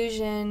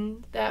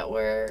illusion that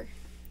we're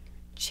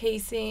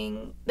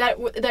chasing, that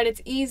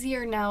it's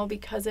easier now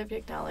because of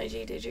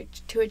technology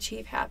to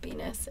achieve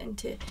happiness and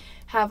to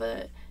have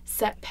a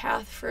set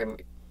path for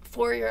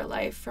your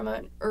life from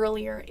an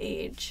earlier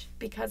age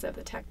because of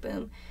the tech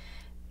boom.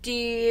 Do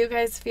you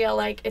guys feel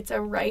like it's a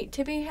right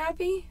to be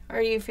happy,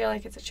 or do you feel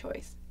like it's a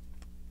choice?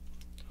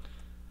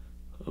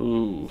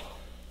 Ooh.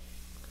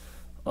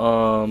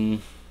 Go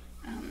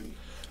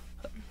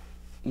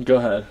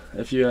ahead.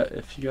 If you got,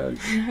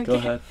 go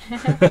ahead.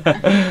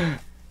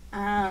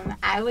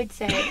 I would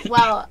say,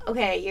 well,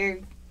 okay, your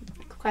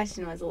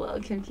question was a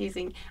little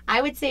confusing.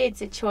 I would say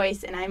it's a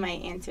choice, and I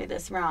might answer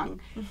this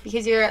wrong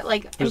because you're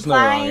like There's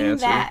implying no wrong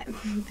answer. That.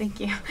 Thank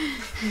you.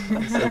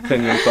 That's an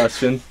opinion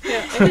question.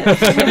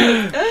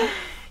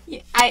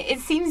 It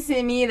seems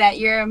to me that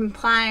you're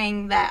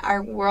implying that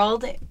our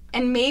world,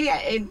 and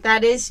maybe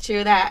that is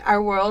true, that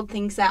our world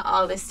thinks that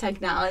all this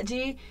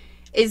technology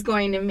is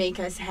going to make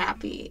us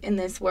happy in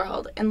this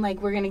world, and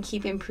like we're going to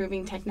keep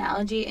improving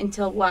technology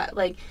until what?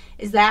 Like,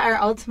 is that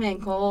our ultimate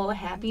goal,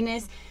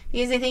 happiness?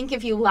 Because I think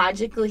if you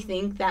logically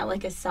think that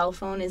like a cell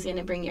phone is going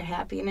to bring your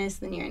happiness,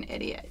 then you're an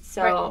idiot.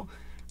 So right.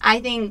 I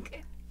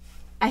think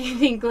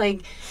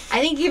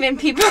even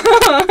people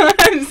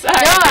I'm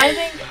sorry. No, I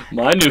think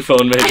my new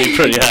phone made me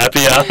pretty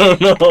happy. I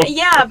don't know.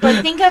 Yeah,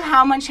 but think of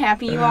how much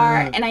happy you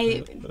are, and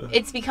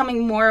it's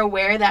becoming more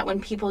aware that when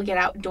people get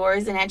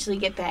outdoors and actually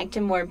get back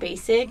to more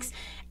basics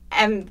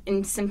and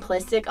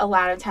simplistic, a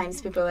lot of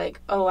times people are like,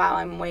 oh wow,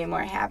 I'm way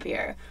more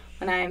happier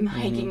when I'm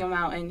hiking a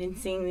mountain and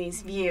seeing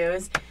these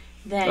views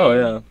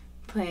than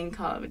playing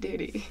Call of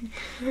Duty.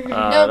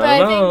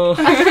 I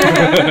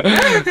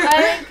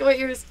think what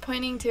you're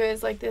pointing to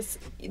is like this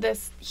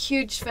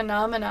huge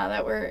phenomena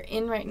that we're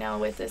in right now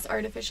with this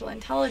artificial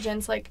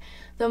intelligence. Like,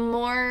 the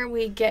more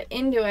we get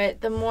into it,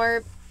 the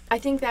more I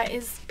think that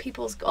is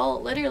people's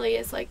goal. Literally,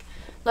 is like,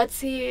 let's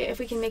see if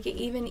we can make it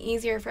even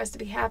easier for us to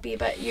be happy.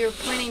 But you're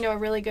pointing to a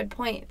really good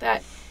point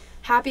that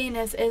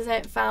happiness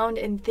isn't found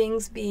in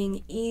things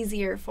being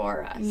easier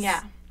for us.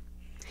 Yeah.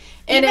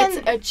 And it's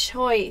a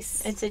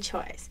choice. It's a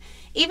choice.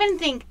 Even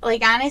think,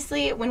 like,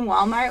 honestly, when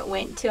Walmart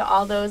went to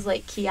all those,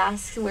 like,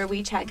 kiosks where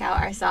we check out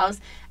ourselves,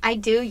 I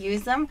do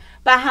use them.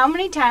 But how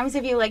many times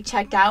have you, like,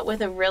 checked out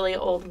with a really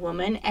old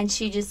woman and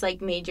she just, like,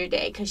 made your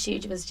day because she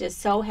was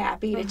just so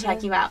happy to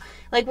check you out?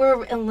 Like,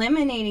 we're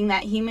eliminating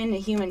that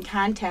human-to-human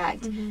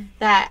contact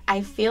that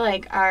I feel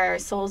like our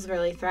souls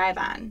really thrive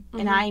on.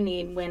 And I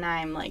need when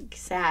I'm, like,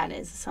 sad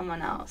as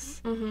someone else.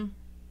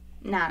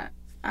 Not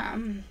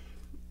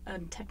a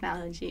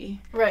technology.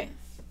 Right.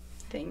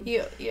 Thing.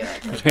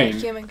 Like a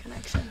human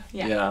connection.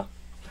 Yeah.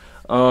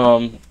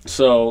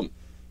 So,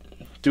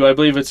 do I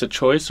believe it's a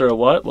choice or a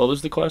what? What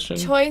was the question?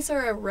 Choice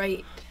or a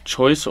right?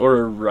 Choice or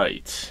a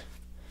right?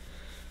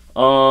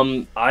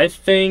 I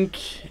think.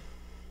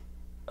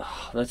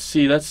 Let's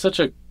see. That's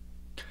such a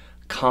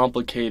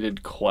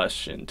complicated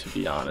question, to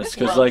be honest.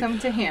 Because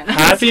to Hannah's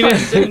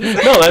happiness.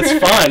 No, that's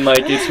fine.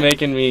 Like, it's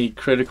making me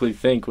critically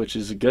think, which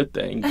is a good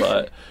thing.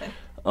 But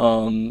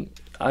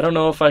I don't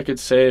know if I could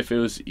say if it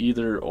was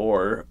either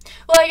or.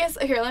 Well, I guess,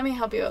 here, let me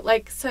help you.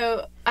 Like,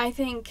 so I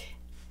think,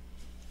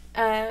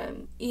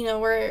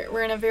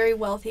 we're in a very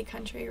wealthy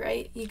country,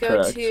 right? You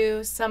go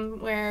to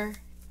somewhere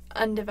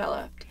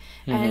undeveloped,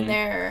 and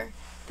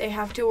they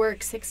have to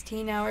work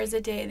 16 hours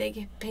a day. They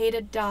get paid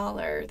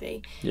 $1.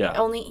 They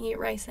only eat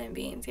rice and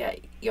beans.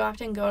 Yet you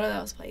often go to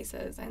those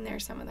places, and they're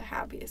some of the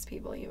happiest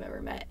people you've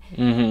ever met.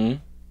 And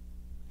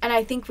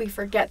I think we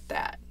forget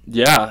that.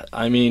 Yeah,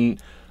 I mean,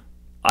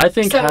 I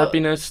think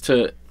happiness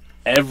to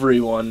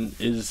everyone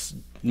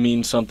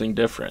means something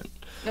different.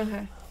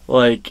 Okay.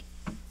 Like,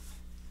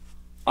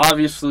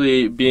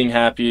 obviously, being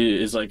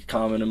happy is like a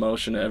common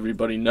emotion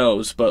everybody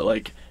knows, but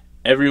like,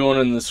 everyone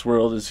in this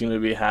world is going to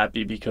be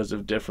happy because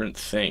of different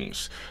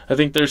things. I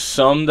think there's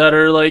some that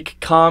are like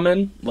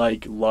common,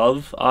 like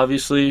love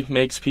obviously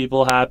makes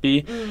people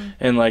happy,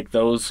 and like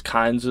those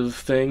kinds of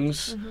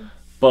things.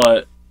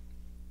 But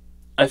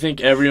I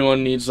think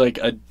everyone needs like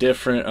a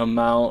different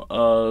amount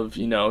of,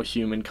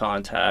 human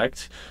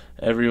contact.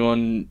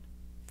 Everyone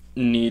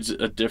needs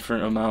a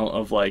different amount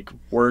of like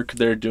work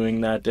they're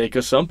doing that day.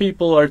 Because some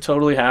people are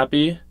totally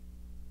happy,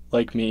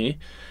 like me,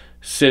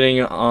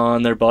 sitting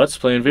on their butts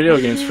playing video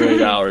games for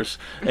 8 hours.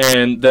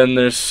 And then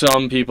there's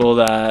some people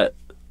that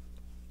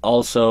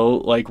also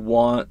like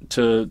want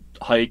to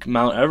hike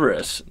Mount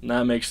Everest, and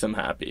that makes them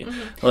happy.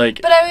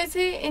 But I would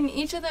say in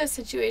each of those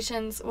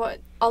situations, what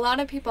a lot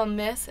of people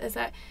miss is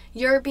that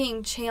you're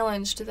being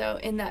challenged, though,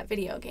 in that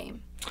video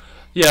game.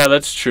 Yeah,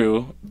 that's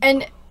true.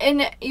 And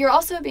you're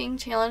also being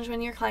challenged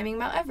when you're climbing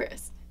Mount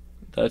Everest.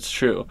 That's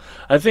true.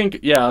 I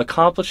think,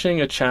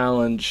 accomplishing a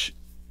challenge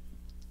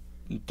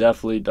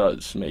definitely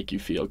does make you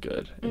feel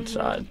good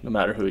inside, no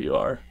matter who you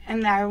are.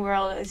 And our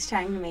world is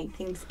trying to make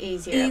things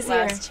easier.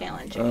 Less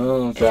challenging.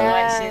 Oh,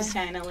 okay. It's just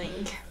trying to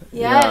link.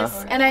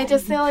 Yes, and I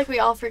just feel like we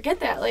all forget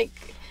that.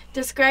 Like,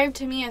 describe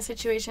to me a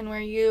situation where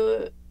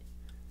you,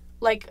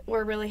 like,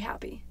 were really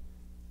happy.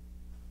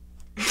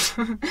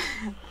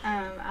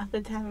 Off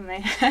the top of my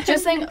head.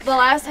 Just think, the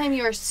last time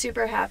you were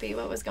super happy,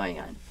 what was going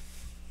on?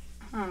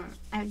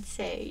 I would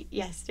say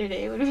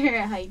yesterday when we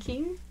were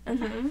hiking.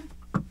 Mm-hmm.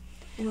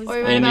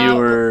 And you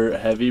were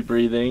heavy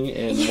breathing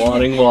and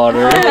wanting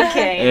water.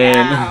 Okay,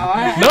 and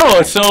now.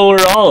 No, so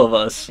were all of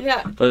us.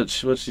 Yeah. But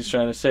what she's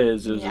trying to say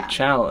is it was a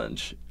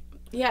challenge.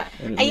 Yeah.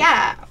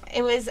 Yeah,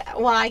 it was,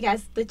 well, I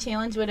guess the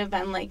challenge would have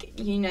been, like,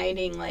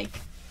 uniting, like,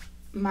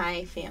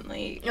 my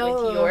family with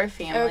your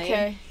family.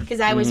 Okay.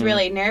 Because I was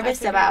really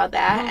nervous about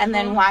that. And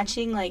then Mhm.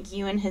 watching, like,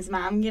 you and his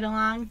mom get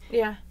along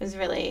Yeah. was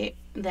really,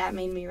 that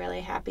made me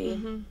really happy.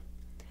 Mm-hmm.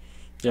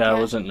 Yeah, I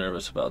wasn't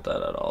nervous about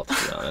that at all, to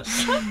be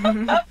honest. You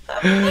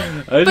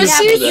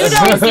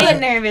don't get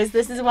nervous.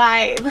 This is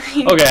why.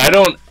 Like, okay, I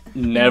don't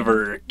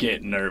never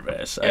get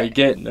nervous. I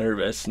get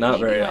nervous, not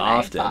maybe very when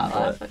often. I fall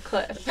but off a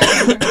cliff.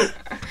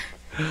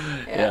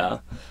 yeah.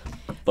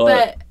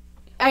 But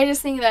I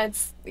just think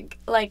that's,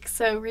 like,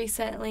 so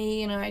recently,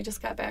 you know, I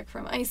just got back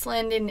from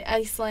Iceland, and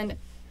I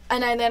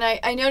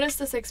noticed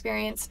this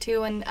experience,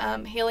 too, when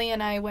Hallie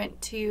and I went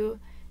to,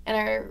 and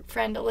our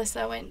friend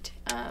Alyssa went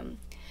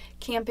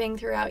camping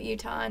throughout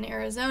Utah and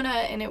Arizona,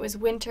 and it was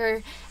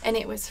winter, and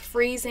it was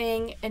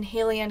freezing, and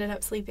Hallie ended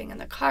up sleeping in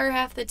the car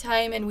half the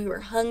time, and we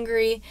were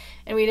hungry,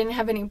 and we didn't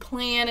have any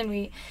plan, and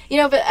we, you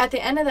know, but at the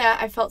end of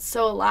that, I felt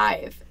so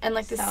alive, and,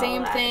 like, the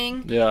same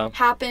thing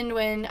happened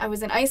when I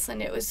was in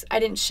Iceland. It was, I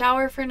didn't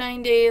shower for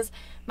 9 days.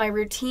 My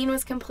routine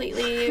was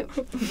completely and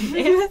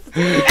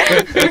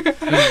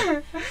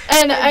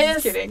I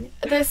just kidding.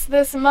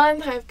 This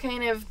month I've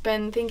kind of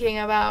been thinking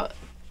about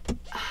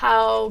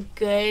how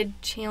good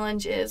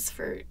challenge is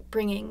for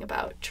bringing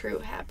about true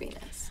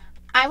happiness.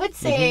 I would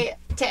say,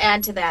 to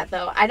add to that,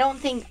 though, I don't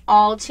think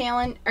I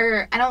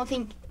don't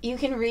think you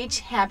can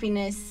reach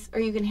happiness or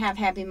you can have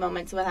happy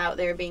moments without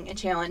there being a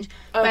challenge.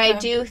 Okay. But I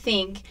do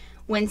think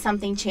when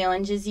something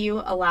challenges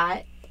you a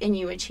lot and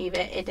you achieve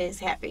it, it is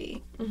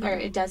happy, or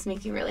it does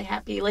make you really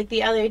happy. Like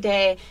the other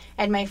day,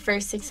 I had my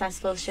first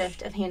successful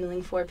shift of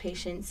handling 4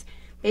 patients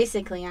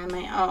basically on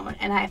my own,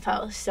 and I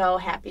felt so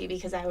happy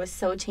because I was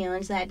so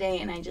challenged that day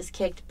and I just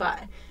kicked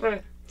butt.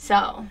 Right.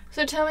 So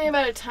tell me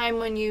about a time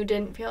when you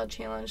didn't feel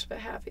challenged but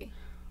happy.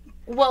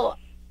 Well,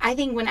 I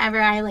think whenever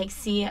I, like,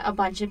 see a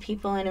bunch of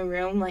people in a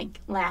room,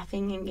 like,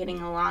 laughing and getting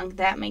along,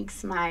 that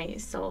makes my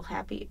soul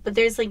happy. But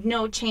there's, like,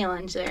 no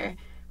challenge there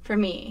for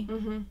me.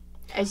 Mm-hmm.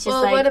 It's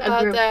just, like, what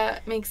about a group.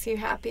 that makes you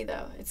happy,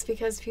 though? It's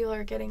because people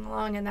are getting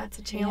along, and that's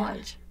a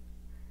challenge.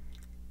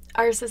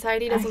 Yeah. Our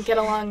society doesn't get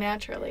along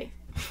naturally.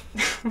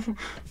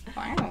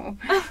 Wow.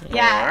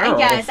 Yeah, I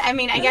guess. I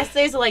mean, I guess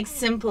there's, like,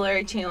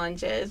 simpler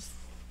challenges.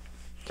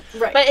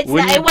 Right. But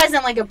it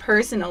wasn't, like, a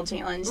personal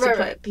challenge to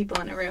put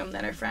people in a room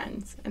that are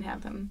friends and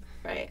have them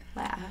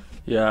laugh.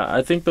 Yeah,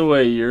 I think the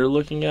way you're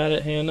looking at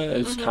it, Hannah,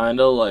 is kind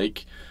of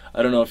like,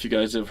 I don't know if you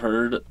guys have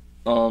heard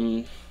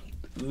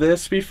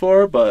this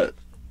before, but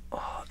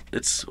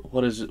it's,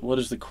 what is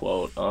the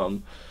quote?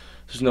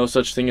 There's no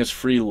such thing as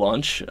free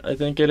lunch, I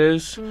think it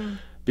is.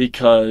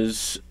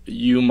 Because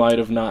you might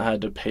have not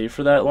had to pay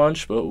for that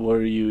lunch, but what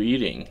are you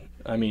eating?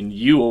 I mean,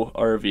 you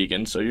are a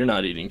vegan, so you're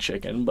not eating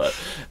chicken, but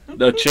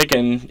the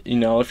chicken, you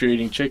know, if you're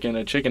eating chicken,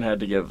 a chicken had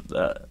to give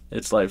that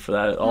its life for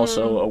that.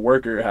 Also, a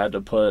worker had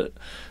to put,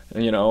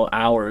 you know,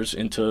 hours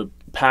into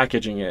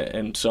packaging it,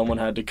 and someone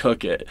had to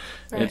cook it.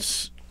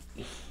 Right.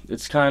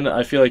 It's kind of,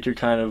 I feel like you're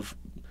kind of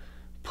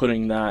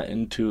putting that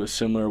into a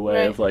similar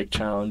way of, like,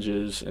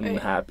 challenges and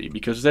happy,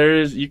 because there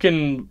is, you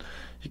can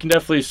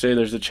definitely say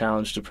there's a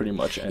challenge to pretty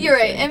much anything. You're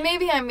right, and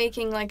maybe I'm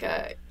making, like,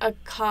 a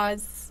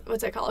cause,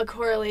 what's it called, a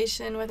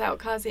correlation without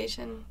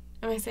causation.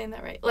 Am I saying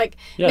that right? Like,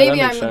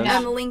 maybe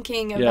I'm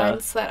linking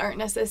events that aren't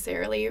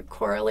necessarily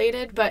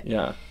correlated, but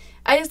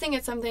I just think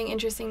it's something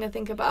interesting to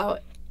think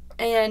about.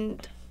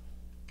 And,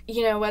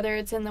 you know, whether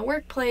it's in the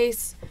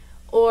workplace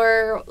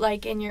or,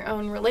 like, in your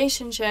own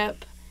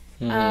relationship,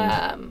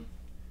 that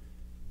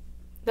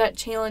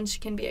challenge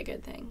can be a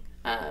good thing.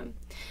 I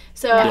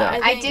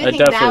do think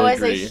that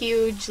was a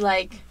huge,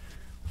 like,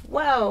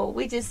 whoa,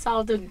 we just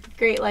solved a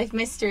great life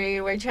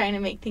mystery. We're trying to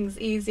make things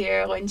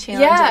easier when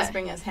challenges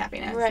bring us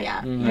happiness. Right.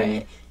 Yeah.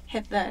 Right.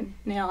 Hit the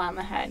nail on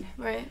the head.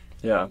 Right.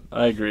 Yeah,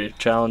 I agree.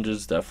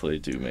 Challenges definitely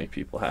do make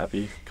people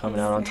happy, coming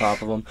out on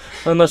top of them.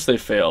 Unless they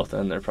fail,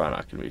 then they're probably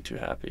not going to be too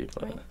happy.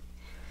 But. Right.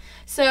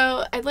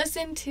 So I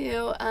listened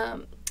to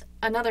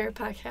another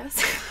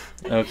podcast.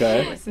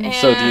 Okay.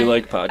 So do you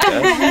like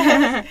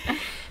podcasts?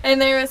 And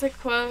there was a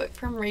quote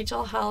from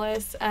Rachel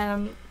Hollis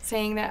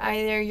saying that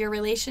either your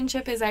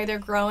relationship is either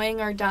growing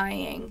or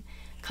dying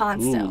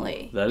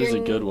constantly. Ooh, that is a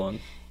good one.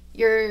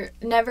 You're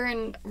never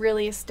in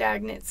really a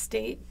stagnant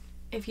state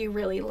if you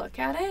really look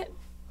at it.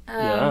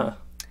 And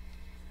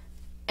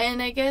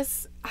I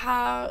guess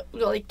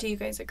do you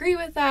guys agree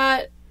with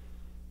that?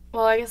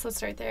 Well, I guess let's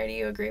start there. Do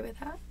you agree with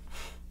that?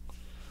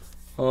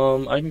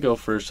 I can go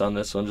first on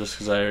this one just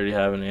because I already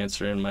have an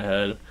answer in my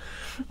head.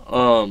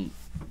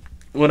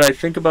 When I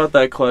think about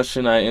that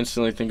question, I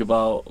instantly think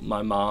about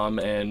my mom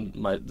and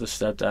the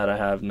stepdad I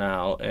have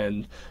now,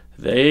 and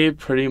they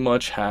pretty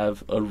much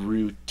have a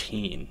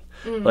routine.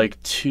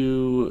 like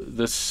to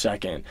the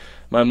second.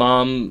 My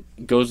mom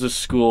goes to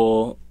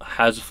school,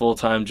 has a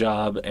full-time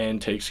job,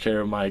 and takes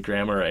care of my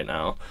grandma right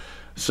now.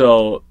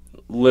 So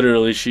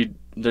literally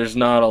there's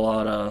not a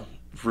lot of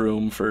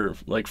room for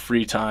like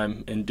free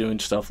time and doing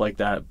stuff like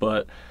that,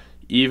 but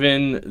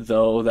even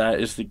though that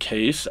is the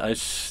case, I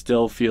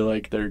still feel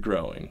like they're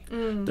growing.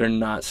 They're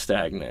not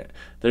stagnant.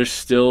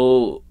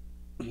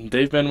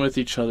 They've been with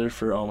each other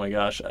for, oh my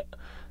gosh,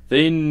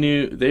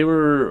 they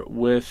were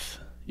with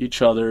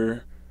each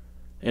other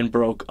and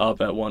broke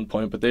up at one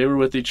point, but they were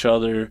with each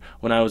other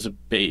when I was a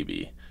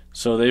baby.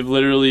 So they've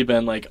literally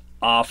been like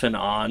off and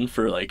on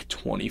for like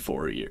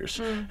 24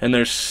 years. And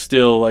they're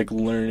still like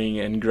learning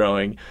and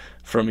growing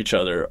from each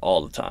other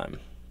all the time.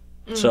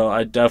 So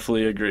I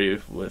definitely agree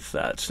with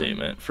that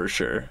statement for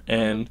sure.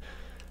 And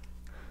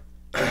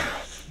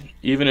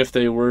even if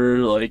they were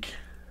like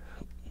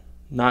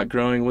not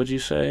growing, what'd you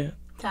say?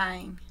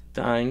 Dying.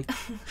 I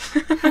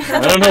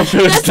don't know if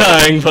it was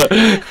dying, but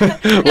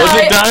was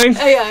it dying?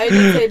 Yeah, I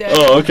did say dying.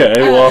 Oh, okay.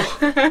 Well.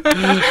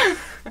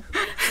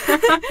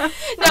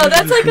 No,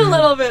 that's like a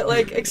little bit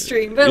like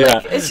extreme, but yeah.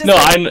 like it's just no,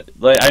 I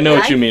know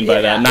what you mean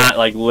by that. Yeah. Not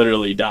like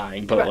literally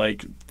dying, but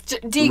like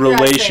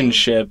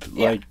relationship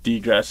like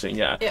degressing.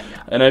 Yeah.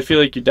 And I feel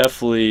like you're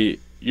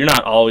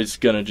not always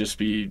gonna just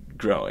be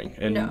growing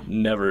and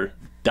never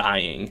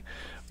dying,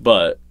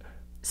 but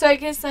so I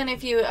guess then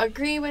if you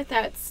agree with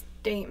that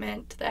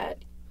statement that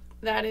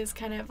is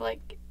kind of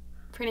like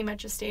pretty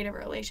much a state of a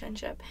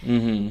relationship,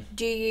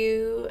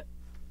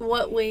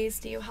 what ways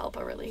do you help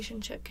a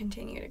relationship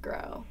continue to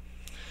grow?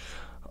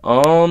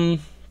 Well,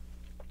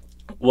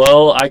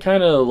 I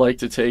kind of like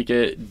to take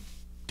it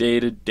day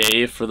to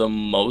day for the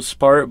most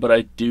part, but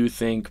I do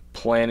think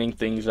planning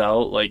things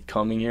out, like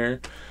coming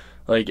here,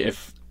 like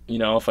if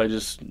I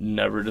just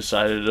never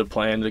decided to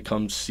plan to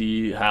come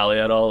see Hallie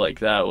at all, like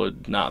that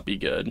would not be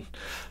good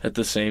at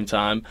the same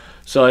time.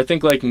 So I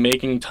think like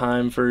making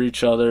time for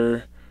each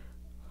other,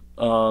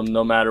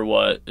 no matter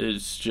what,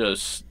 is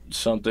just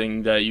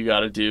something that you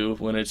got to do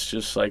when it's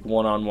just like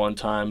one-on-one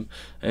time.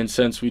 And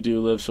since we do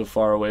live so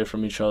far away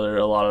from each other,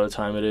 a lot of the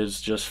time it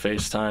is just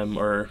FaceTime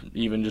or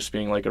even just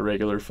being like a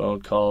regular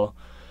phone call.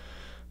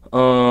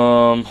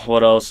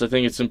 What else? I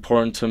think it's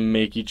important to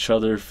make each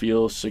other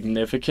feel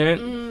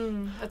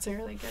significant. That's a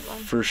really good one.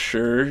 For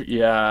sure.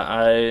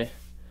 Yeah,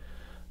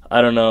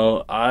 I don't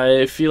know.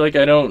 I feel like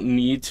I don't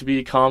need to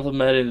be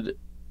complimented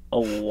a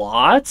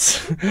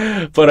lot,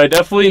 but I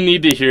definitely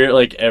need to hear it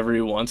like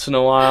every once in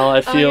a while.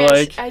 I feel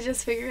like I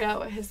just figured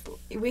out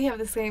we have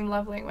the same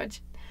love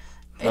language.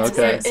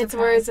 It's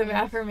words of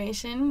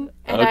affirmation,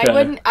 and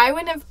I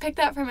wouldn't have picked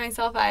that for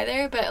myself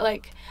either. But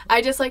like,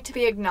 I just like to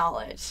be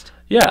acknowledged.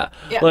 Yeah.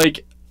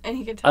 Like, and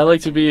he could I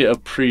like to be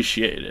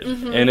appreciated,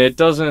 and I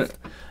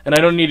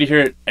don't need to hear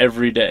it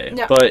every day.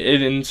 No. But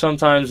and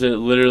sometimes it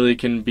literally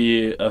can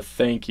be a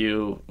thank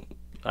you.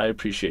 I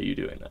appreciate you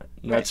doing that.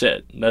 And that's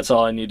it. That's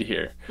all I need to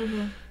hear.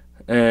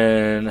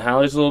 And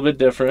Hallie's a little bit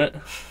different,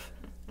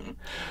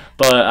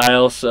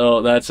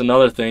 but that's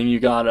another thing. You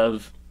gotta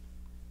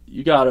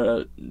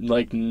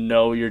like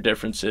know your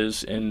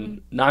differences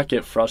and not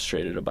get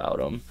frustrated about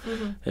them.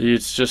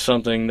 It's just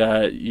something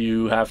that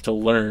you have to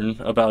learn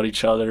about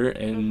each other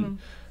and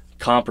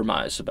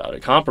compromise about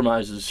it.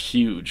 Compromise is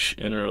huge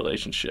in a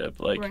relationship.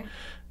 Like,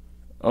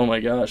 oh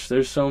my gosh,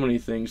 there's so many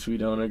things we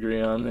don't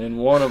agree on, and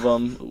one of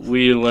them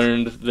we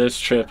learned this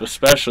trip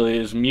especially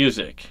is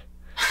music.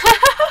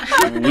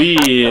 we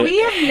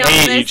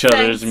hate each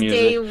other's music.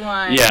 Day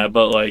one. Yeah,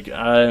 but like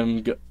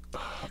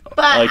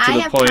like to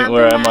the point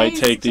where I might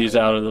take these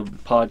out of the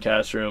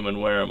podcast room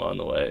and wear them on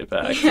the way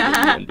back to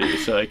the B&B,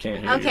 so I can't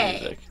hear your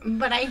music.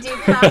 But I do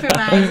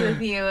compromise with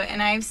you,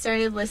 and I've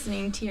started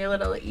listening to your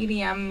little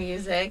EDM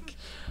music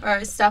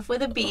or stuff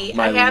with a beat.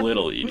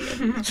 Little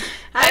EDM.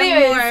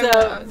 Anyways,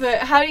 but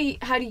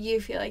how do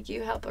you feel like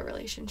you help a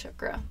relationship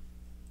grow?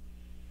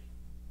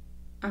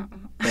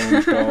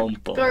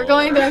 We're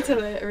going back to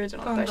the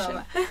original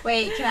question.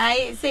 Wait, can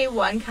I say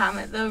one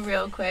comment though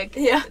real quick?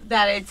 Yeah.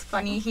 That it's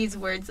funny he's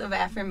words of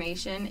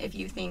affirmation if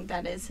you think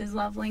that is his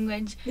love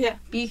language. Yeah.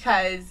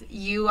 Because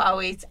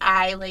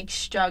I like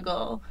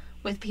struggle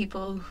with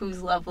people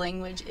whose love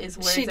language is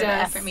words of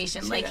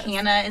affirmation.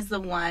 Hannah is the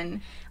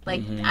one.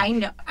 Like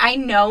I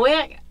know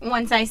it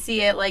once I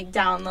see it like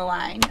down the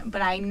line,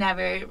 but I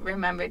never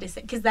remember to say,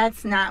 because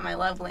that's not my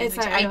love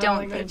language. I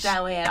don't think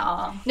that way at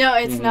all. No,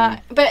 it's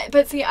not.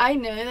 But see, I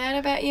know that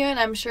about you, and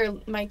I'm sure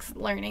Mike's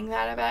learning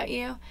that about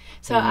you.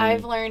 So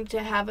I've learned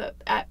to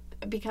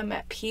become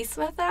at peace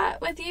with that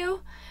with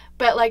you.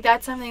 But like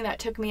that's something that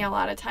took me a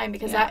lot of time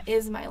because that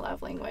is my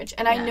love language,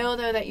 and I know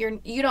though that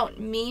you don't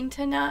mean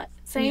to not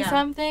say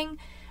something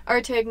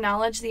or to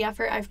acknowledge the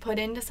effort I've put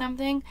into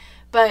something,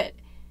 but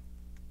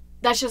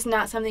that's just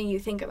not something you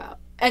think about.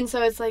 And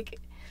so it's like,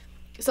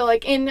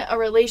 in a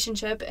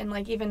relationship and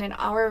like even in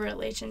our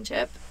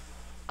relationship,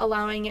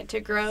 allowing it to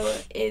grow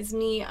is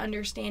me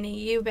understanding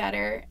you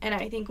better. And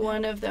I think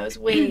one of those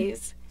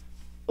ways,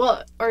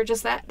 or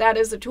just that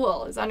is a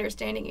tool, is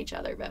understanding each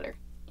other better.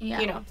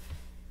 Yeah.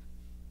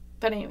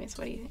 But anyways,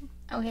 what do you think?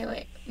 Okay,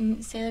 wait.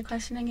 Say the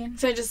question again.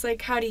 So just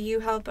like, how do you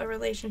help a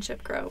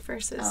relationship grow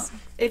versus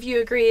if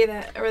you agree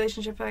that a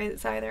relationship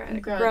is either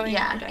growing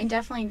yeah, or dying? I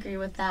definitely agree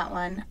with that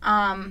one.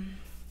 I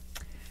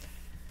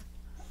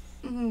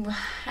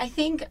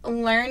think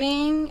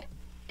learning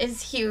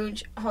is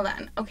huge. Hold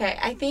on. Okay,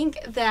 I think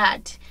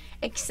that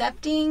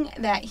accepting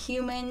that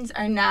humans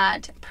are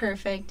not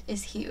perfect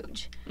is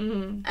huge.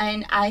 Mm-hmm.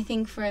 And I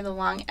think for the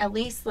at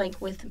least like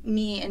with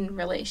me in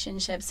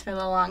relationships, for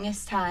the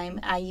longest time,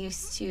 I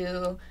used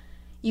to,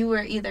 you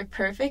were either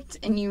perfect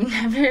and you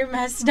never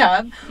messed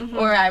up, Mm-hmm.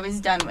 or I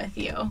was done with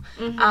you.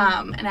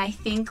 Mm-hmm. And I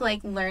think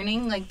like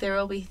learning, like there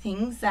will be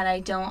things that I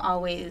don't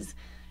always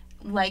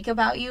like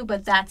about you,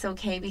 but that's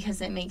okay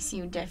because it makes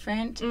you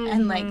different. Mm-hmm.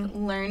 And like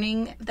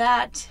learning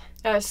that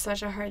is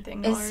such a hard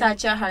thing to is learn.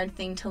 such a hard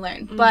thing to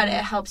learn, Mm-hmm. but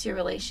it helps your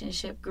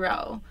relationship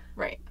grow.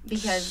 Right.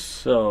 Because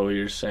So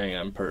you're saying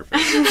I'm perfect?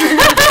 so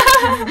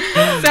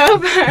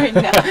far,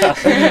 no.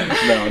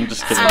 No, I'm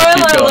just kidding. Spoiler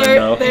Keep going, alert,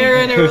 no. they're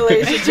in a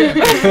relationship.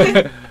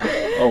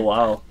 Oh,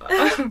 wow.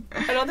 I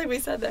don't think we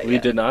said that We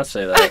yet. did not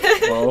say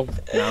that. Well,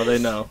 now they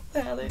know.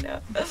 Now they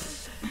know.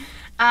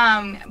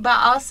 But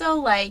also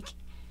like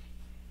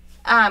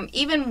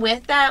even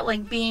with that,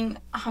 like being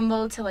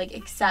humble to like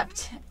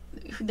accept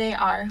who they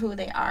are.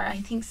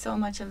 I think so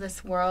much of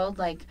this world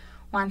like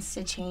wants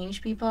to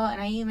change people, and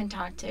I even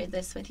talked to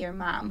this with your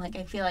mom. Like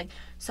I feel like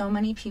so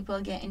many people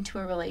get into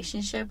a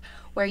relationship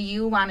where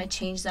you want to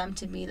change them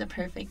to be the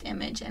perfect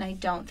image, and I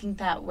don't think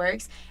that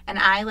works. And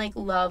I like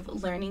love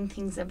learning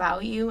things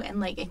about you and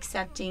like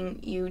accepting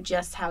you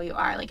just how you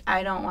are. Like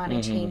I don't want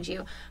to change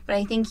you, but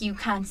I think you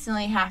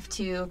constantly have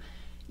to,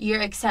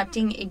 you're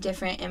accepting a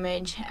different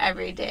image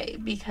every day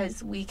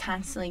because we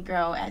constantly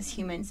grow as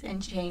humans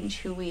and change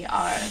who we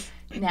are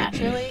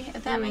naturally,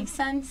 if that makes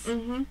sense.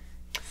 Mm-hmm.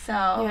 So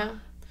yeah,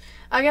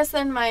 I guess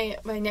then my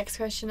next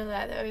question to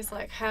that though is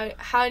like,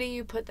 how do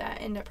you put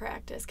that into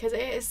practice? Because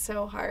it is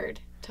so hard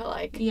to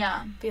like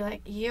be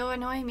like, you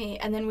annoy me,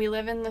 and then we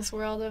live in this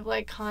world of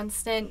like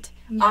constant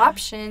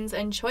options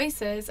and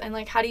choices, and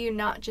like how do you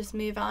not just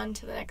move on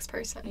to the next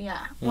person?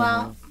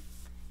 Well,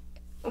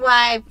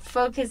 I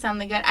focus on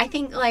the good. I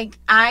think like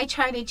I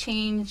try to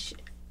change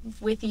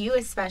with you,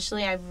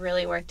 especially. I've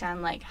really worked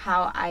on like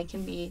how I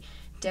can be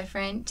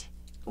different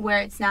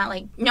where it's not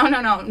like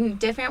no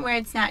different where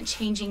it's not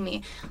changing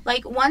me.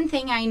 Like one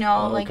thing I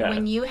know, like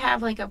when you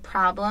have like a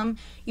problem,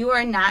 you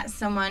are not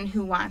someone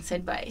who wants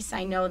advice.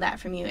 I know that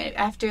from you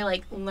after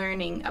like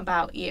learning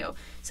about you.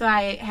 So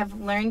I have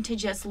learned to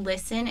just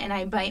listen, and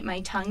I bite my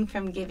tongue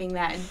from giving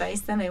that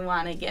advice that I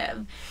want to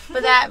give.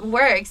 But that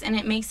works, and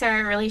it makes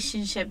our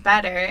relationship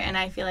better, and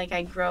I feel like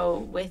I grow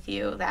with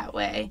you that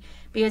way.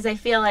 Because I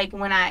feel like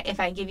if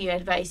I give you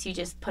advice, you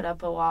just put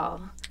up a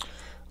wall.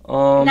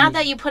 Not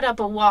that you put up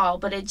a wall,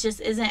 but it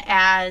just isn't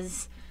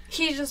as...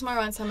 He just more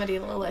wants somebody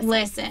to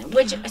listen.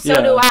 Which,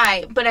 so do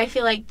I. But I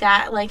feel like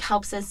that like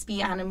helps us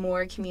be on a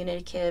more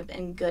communicative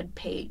and good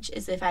page,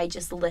 is if I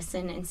just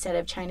listen instead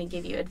of trying to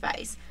give you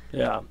advice.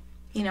 Yeah.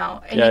 You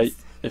know? And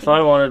if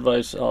I want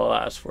advice, I'll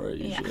ask for it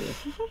usually.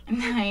 Yeah.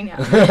 I know.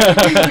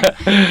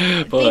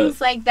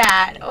 Things like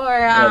that. Or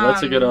yeah,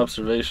 that's a good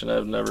observation.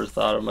 I've never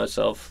thought of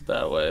myself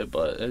that way,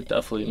 but it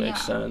definitely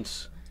makes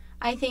sense.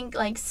 I think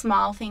like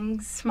small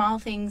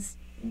things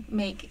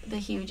make the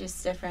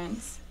hugest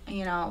difference,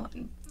 you know,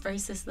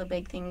 versus the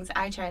big things.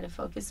 I try to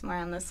focus more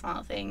on the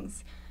small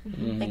things,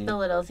 like the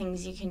little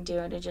things you can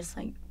do to just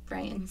like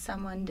brighten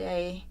someone's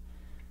day.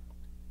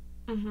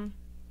 Mm-hmm.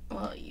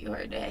 Well,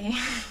 your day.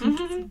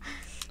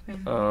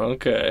 Oh,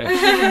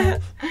 okay.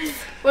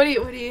 What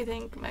do you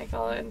think,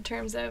 Michael, in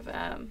terms of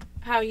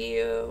how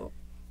you,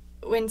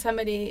 when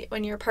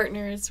your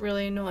partner is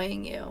really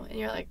annoying you and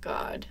you're like,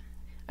 God,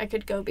 I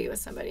could go be with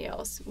somebody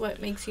else.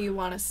 What makes you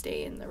want to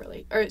stay in the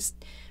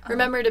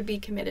remember to be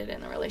committed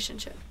in the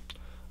relationship?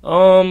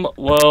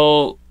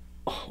 Well,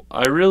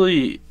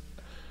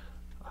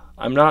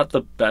 I'm not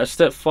the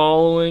best at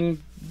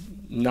following,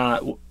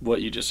 not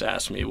what you just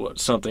asked me,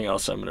 something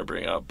else I'm going to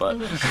bring up, but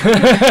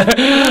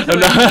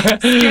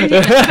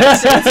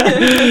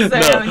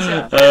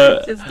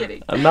Just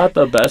kidding. I'm not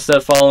the best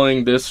at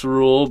following this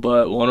rule,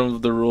 but one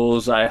of the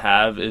rules I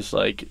have is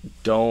like,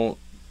 don't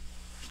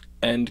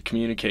end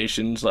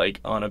communications like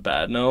on a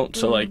bad note.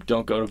 So like,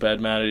 don't go to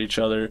bed mad at each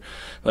other.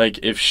 Like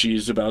if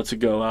she's about to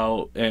go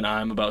out and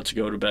I'm about to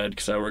go to bed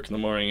because I work in the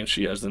morning and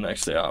she has the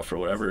next day off or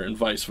whatever, and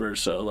vice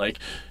versa, like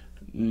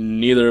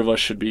neither of us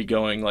should be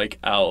going like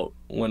out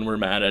when we're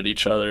mad at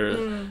each other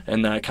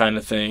and that kind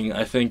of thing.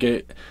 I think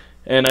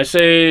and I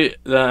say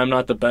that I'm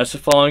not the best at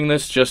following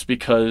this just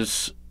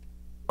because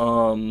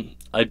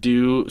I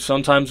do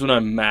sometimes when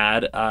I'm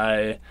mad,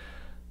 I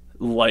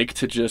like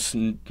to just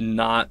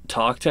not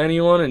talk to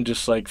anyone and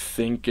just like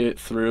think it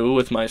through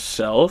with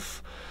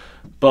myself.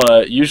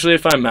 But usually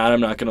if I'm mad,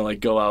 I'm not gonna like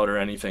go out or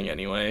anything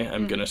anyway.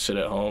 I'm gonna sit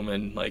at home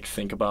and like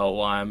think about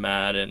why I'm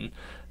mad and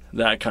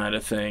that kind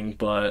of thing.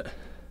 But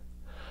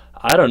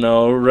I don't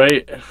know,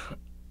 right?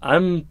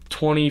 I'm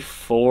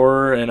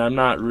 24 and I'm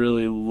not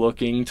really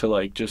looking to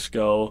like just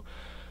go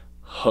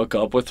hook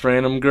up with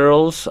random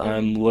girls.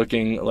 I'm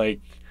looking, like,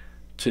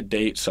 to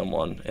date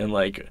someone and,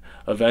 like,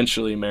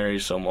 eventually marry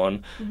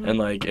someone. And,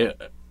 like,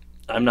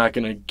 I'm not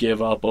going to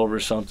give up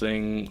over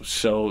something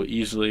so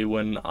easily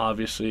when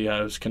obviously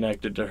I was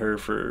connected to her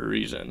for a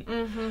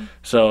reason.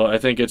 So I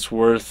think it's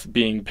worth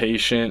being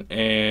patient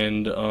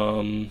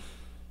and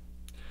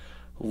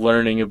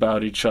learning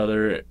about each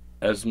other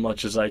as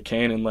much as I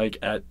can. And, like,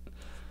 at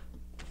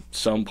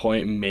some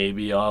point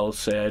maybe I'll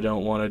say I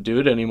don't want to do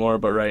it anymore,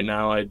 but right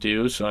now I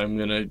do, so I'm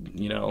going to,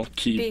 you know,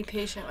 be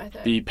patient with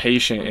it. Be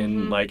patient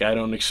and, like, I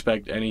don't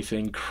expect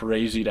anything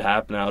crazy to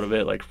happen out of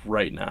it, like,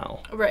 right now.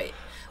 Right.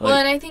 Well,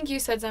 and I think you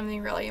said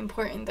something really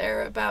important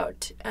there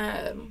about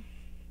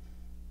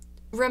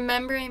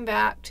remembering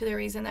back to the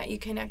reason that you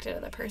connected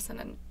with the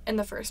person in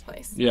the first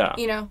place. Yeah.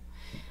 You know?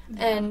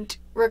 And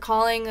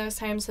recalling those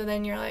times, so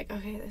then you're like,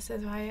 okay, this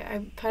is why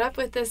I put up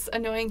with this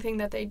annoying thing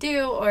that they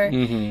do, or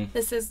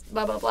this is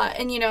blah, blah, blah.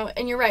 And, you know,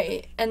 and you're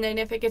right. And then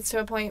if it gets to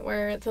a point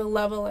where the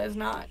level is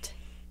not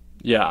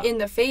in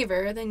the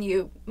favor, then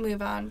you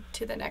move on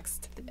to the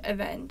next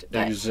event.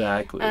 But,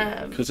 exactly.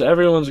 Because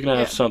everyone's going to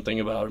have something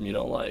about them you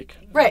don't like.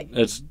 Right.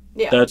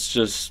 That's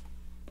just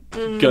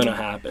going to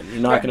happen.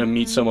 You're not going to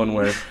meet someone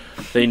where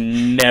they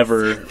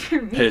never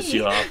piss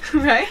you off.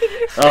 Right?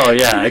 Oh,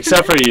 yeah,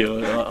 except for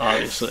you,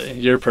 obviously.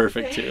 You're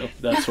perfect, too.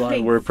 That's why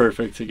we're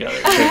perfect together.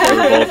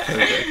 We're both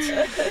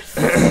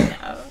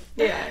perfect.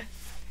 Yeah.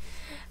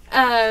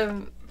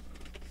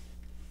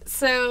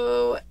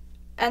 So...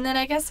 And then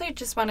I guess I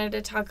just wanted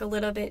to talk a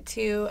little bit,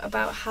 too,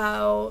 about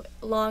how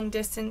long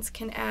distance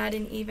can add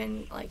an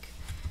even, like,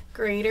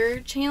 greater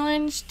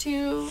challenge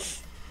to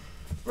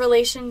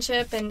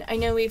relationship. And I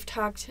know we've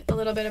talked a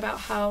little bit about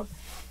how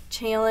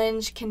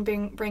challenge can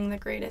bring the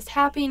greatest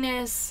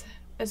happiness,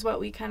 is what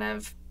we kind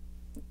of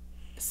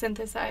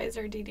synthesized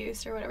or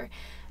deduced or whatever.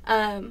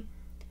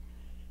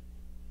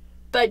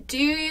 But do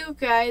you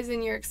guys,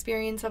 in your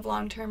experience of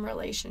long-term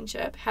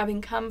relationship,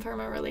 having come from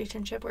a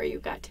relationship where you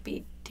got to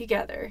be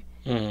together,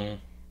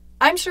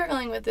 I'm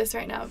struggling with this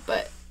right now,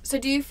 but so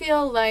do you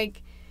feel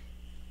like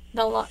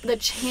the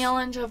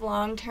challenge of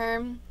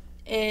long-term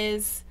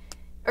is,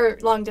 or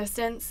long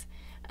distance,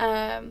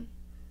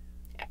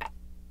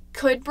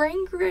 could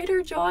bring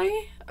greater joy?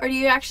 Or do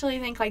you actually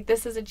think, like,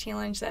 this is a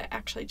challenge that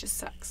actually just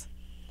sucks?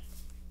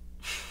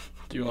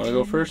 Do you want to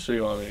go first, or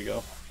you want me to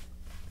go?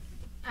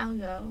 I'll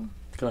go.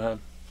 Go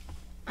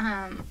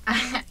ahead.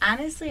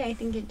 Honestly, I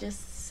think it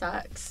just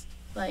sucks.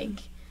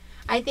 Like,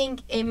 I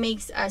think it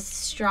makes us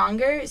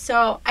stronger.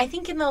 So I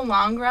think in the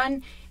long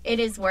run, it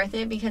is worth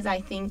it, because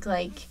I think,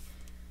 like,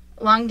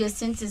 long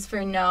distance is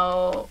for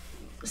no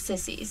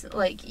sissies.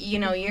 Like, you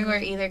know, you are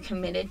either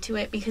committed to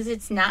it because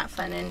it's not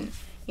fun, and,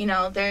 you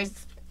know,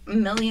 there's a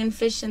million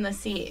fish in the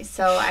sea.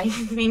 So I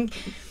think,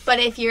 but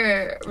if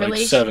your like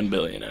 7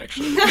 billion,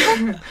 actually.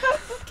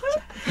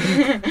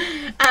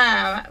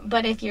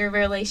 But if your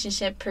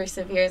relationship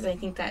perseveres, I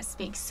think that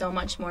speaks so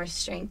much more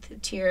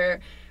strength to your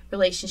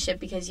relationship,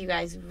 because you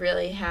guys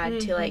really had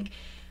to, like,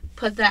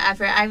 put the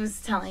effort. I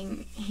was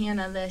telling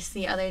Hannah this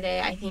the other day.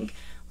 I think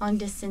long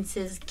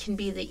distances can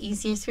be the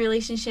easiest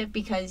relationship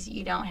because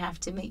you don't have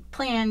to make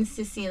plans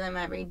to see them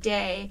every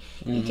day.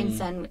 You can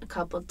send a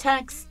couple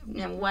texts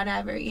and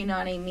whatever, you know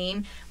what I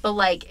mean? But,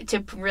 like,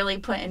 to really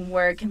put in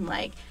work and,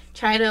 like,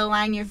 try to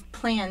align your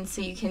plans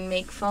so you can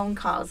make phone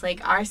calls.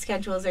 Like, our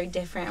schedules are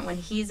different. When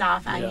he's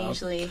off, I'm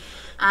usually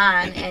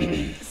on.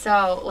 And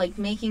so, like,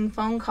 making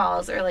phone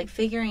calls or, like,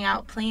 figuring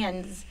out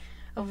plans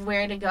of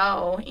where to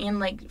go and,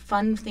 like,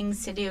 fun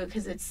things to do,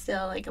 because it's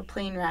still, like, a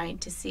plane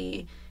ride to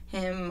see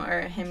him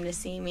or him to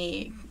see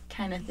me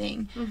kind of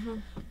thing.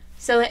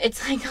 So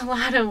it's, like, a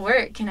lot of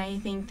work. And I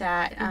think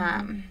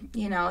that,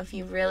 you know, if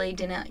you really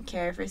didn't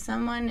care for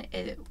someone,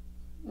 it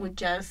would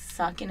just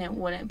suck and it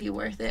wouldn't be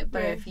worth it.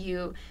 But if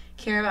you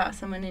care about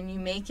someone and you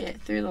make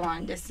it through the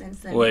long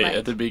distance, then, wait, like,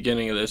 at the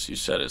beginning of this you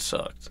said it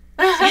sucked.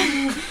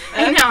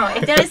 I know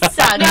it does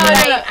suck.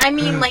 I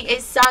mean, like,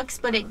 it sucks,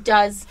 but it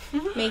does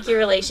make your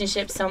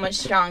relationship so much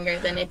stronger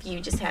than if you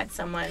just had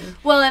someone.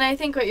 Well, and I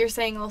think what you're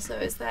saying also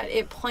is that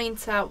it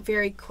points out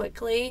very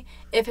quickly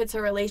if it's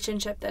a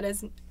relationship that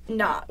is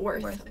not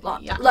worth it.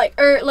 Long. Yeah. Like,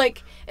 or,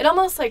 like, it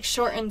almost, like,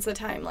 shortens the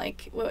time.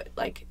 Like,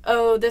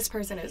 oh, this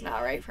person is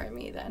not right for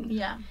me then.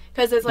 Yeah.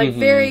 Because it's, like,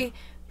 very,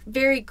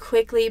 very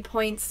quickly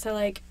points to,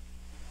 like,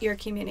 your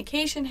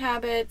communication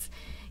habits,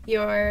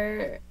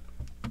 your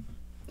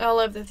all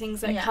of the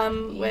things that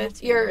come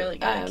with your really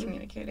good at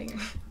communicating.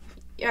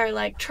 Your,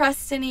 like,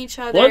 trust in each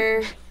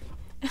other.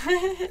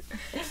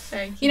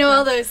 Sorry, you know,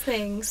 all those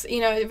things.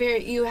 You know,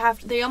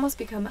 they almost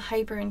become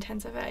hyper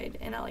intensified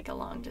in a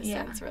long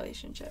distance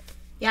relationship.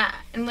 Yeah,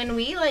 and when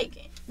we,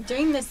 like,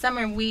 during the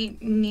summer,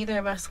 neither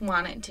of us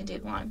wanted to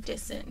do long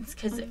distance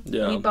because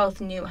we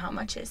both knew how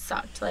much it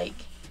sucked, like,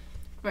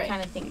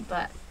 kind of thing.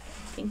 But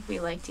I think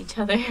we liked each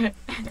other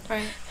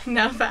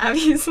enough,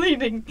 obviously,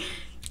 to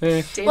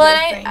do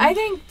well, and I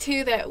think,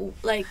 too, that,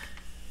 like,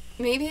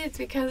 maybe it's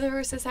because of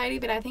our society,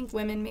 but I think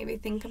women maybe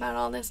think about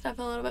all this stuff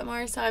a little bit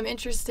more. So I'm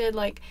interested,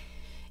 like,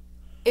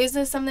 is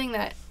this something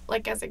that,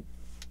 like, as a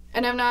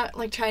and I'm not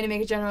like trying to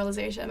make a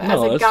generalization, but No,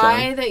 as a that's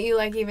guy fine. that you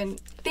like even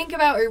think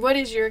about, or what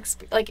is your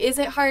like, is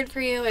it hard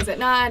for you? Is it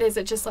not? Is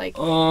it just like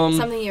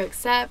something you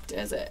accept?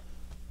 Is it?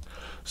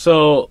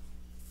 So,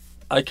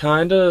 I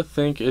kind of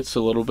think it's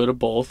a little bit of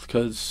both,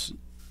 because,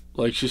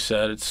 like she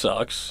said, it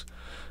sucks.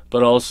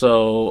 But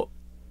also,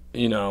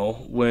 you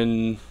know,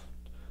 when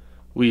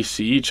we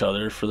see each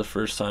other for the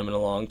first time in a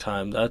long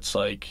time, that's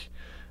like,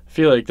 I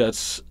feel like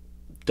that's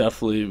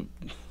definitely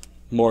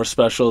more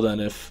special than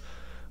if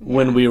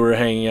when we were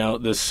hanging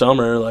out this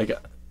summer, like,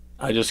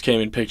 I just came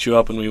and picked you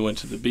up and we went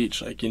to the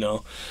beach, like, you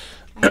know.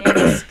 I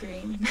didn't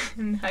scream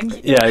and hug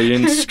you. Yeah, you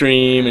didn't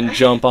scream and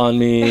jump on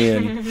me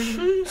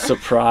and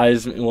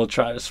surprise me. Well,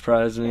 try to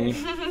surprise me.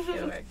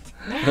 It worked.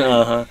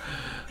 Uh-huh.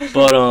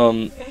 But,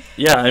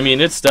 yeah, I mean,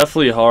 it's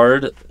definitely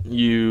hard.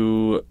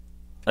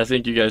 I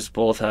think you guys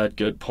both had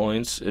good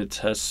points. It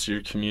tests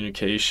your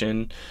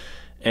communication.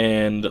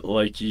 And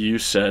like you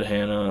said,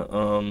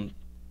 Hannah,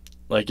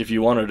 like if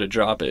you wanted to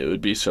drop it, it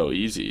would be so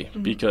easy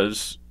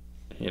because,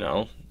 you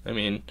know, I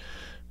mean,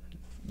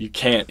 you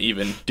can't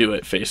even do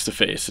it face to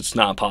face. It's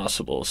not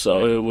possible.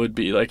 So it would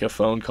be like a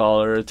phone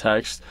call or a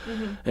text.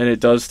 And it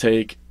does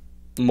take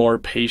more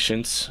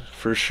patience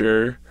for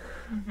sure.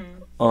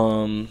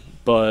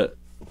 But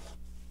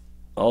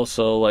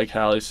also, like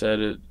Hallie said,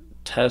 it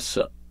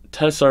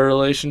tests our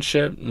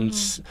relationship. And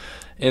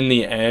in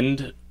the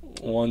end,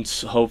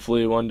 once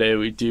hopefully one day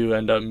we do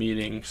end up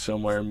meeting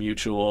somewhere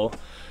mutual,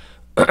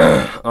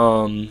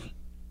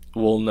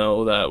 we'll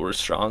know that we're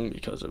strong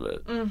because of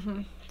it.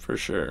 For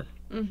sure.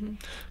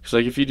 Because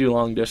like if you do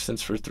long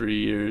distance for 3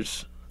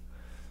 years,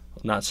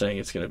 I'm not saying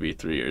it's going to be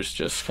 3 years,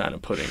 just kind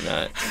of putting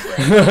that.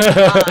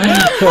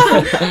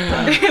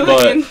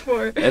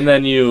 But and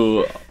then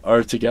you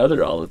are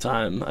together all the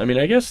time. I mean,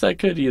 I guess that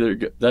could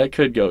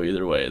go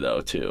either way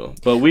though too.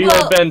 But we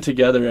have been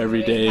together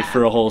every day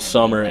for a whole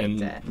summer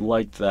and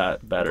liked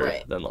that better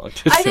than long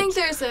distance. I think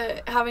there's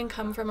having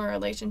come from a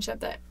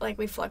relationship that like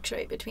we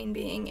fluctuate between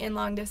being in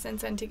long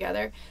distance and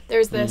together.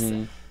 There's this.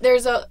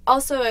 There's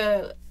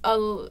also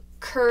a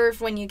curve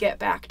when you get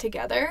back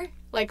together.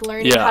 Like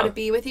learning how to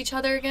be with each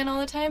other again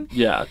all the time.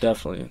 Yeah,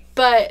 definitely.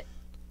 But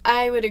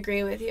I would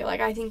agree with you.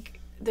 Like I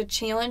think the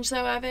challenge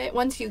though of it,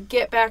 once you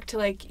get back to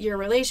like your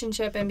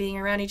relationship and being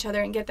around each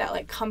other and get that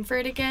like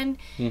comfort again,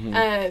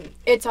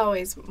 it's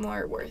always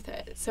more worth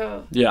it.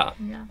 So yeah.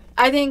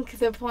 I think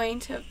the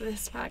point of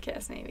this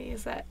podcast maybe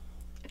is that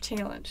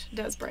challenge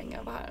does bring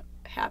about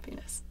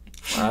happiness.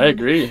 I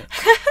agree.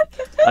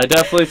 I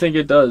definitely think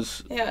it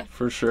does. Yeah.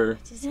 For sure. I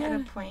just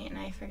had a point and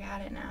I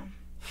forgot it now.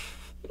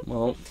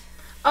 Well.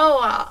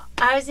 Oh,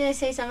 I was going to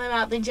say something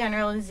about the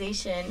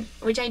generalization,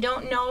 which I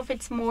don't know if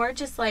it's more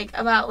just, like,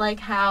 about, like,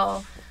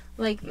 how,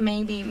 like,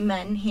 maybe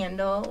men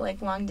handle,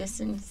 like, long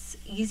distance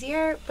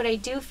easier. But I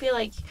do feel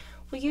like,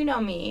 well, you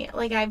know me.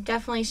 Like, I've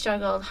definitely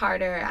struggled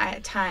harder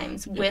at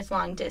times with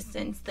long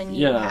distance than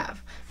you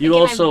have. You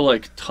also,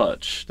 like,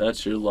 touch.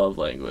 That's your love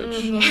language.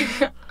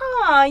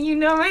 Aw, you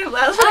know my love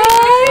language.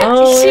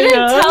 Oh, she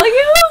didn't tell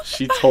you?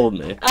 She told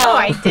me. Oh,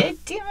 I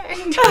did? Damn it.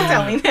 Don't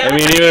tell me that. I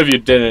mean, even if you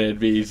didn't, it'd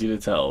be easy to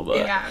tell. But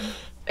yeah.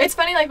 It's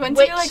funny, like, once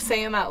you, like,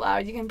 say them out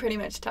loud, you can pretty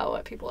much tell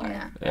what people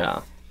are.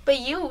 Yeah. But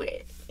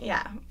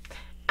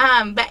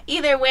but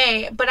either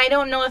way, but I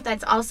don't know if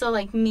that's also,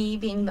 like, me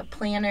being the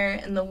planner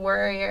and the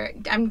worrier.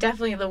 I'm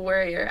definitely the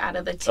worrier out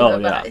of the two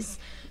of us.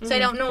 So I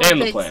don't know if it's...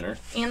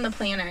 And the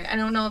planner. I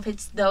don't know if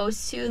it's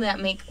those two that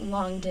make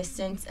long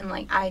distance and,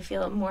 like, I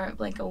feel more of,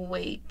 like, a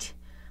weight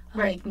of,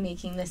 like,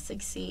 making this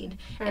succeed.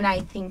 And I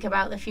think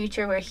about the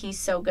future where he's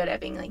so good at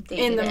being, like,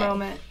 day-to-day. In the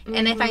moment.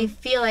 And if I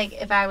feel like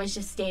if I was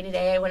just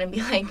day-to-day, I wouldn't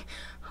be like...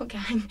 oh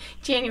God,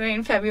 January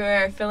and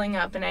February are filling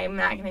up and I'm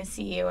not going to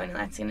see you and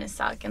that's going to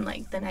suck. And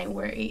like, then I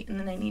worry and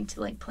then I need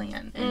to like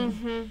plan.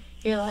 And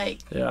you're like,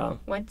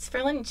 what's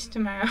for lunch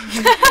tomorrow?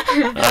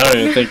 I don't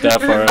even think that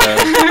far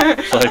ahead.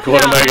 It's like,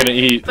 what am I going to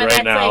eat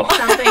right now? But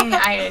that's like something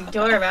I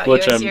adore about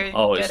which you I'm you're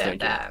always good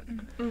thinking. at that.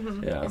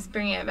 Is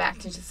bringing it back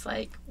to just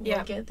like,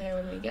 we'll get there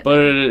when we get but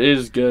there. It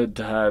is good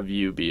to have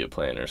you be a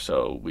planner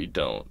so we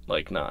don't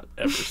like not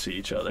ever see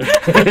each other.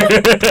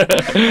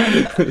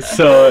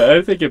 So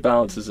I think it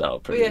balances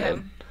out pretty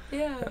good.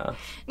 Yeah.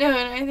 No,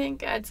 and I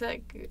think it's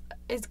like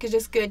it's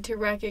just good to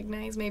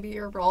recognize maybe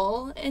your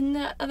role in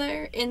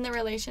the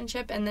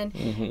relationship and then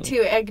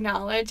to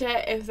acknowledge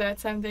it if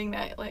that's something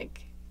that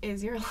like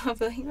is your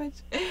love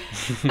language.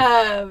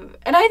 And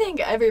I think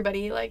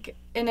everybody, like,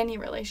 in any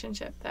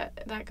relationship,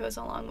 that goes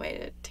a long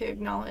way to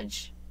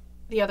acknowledge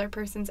the other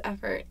person's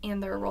effort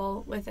and their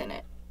role within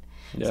it.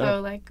 Yeah. So,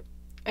 like,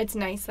 it's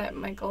nice that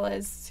Michael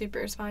is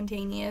super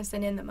spontaneous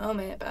and in the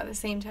moment, but at the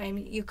same time,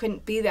 you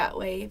couldn't be that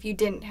way if you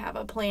didn't have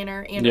a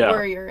planner and a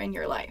warrior in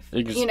your life.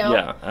 You know?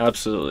 Yeah,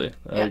 absolutely.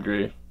 I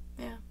agree.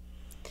 Yeah.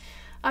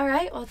 All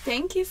right. Well,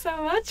 thank you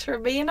so much for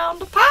being on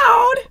the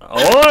pod.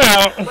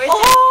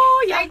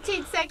 Oh, yeah.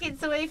 13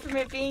 seconds away from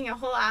it being a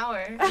whole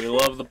hour. We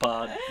love the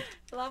pod.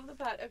 Love the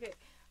pod. Okay.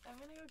 I'm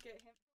going to go get him.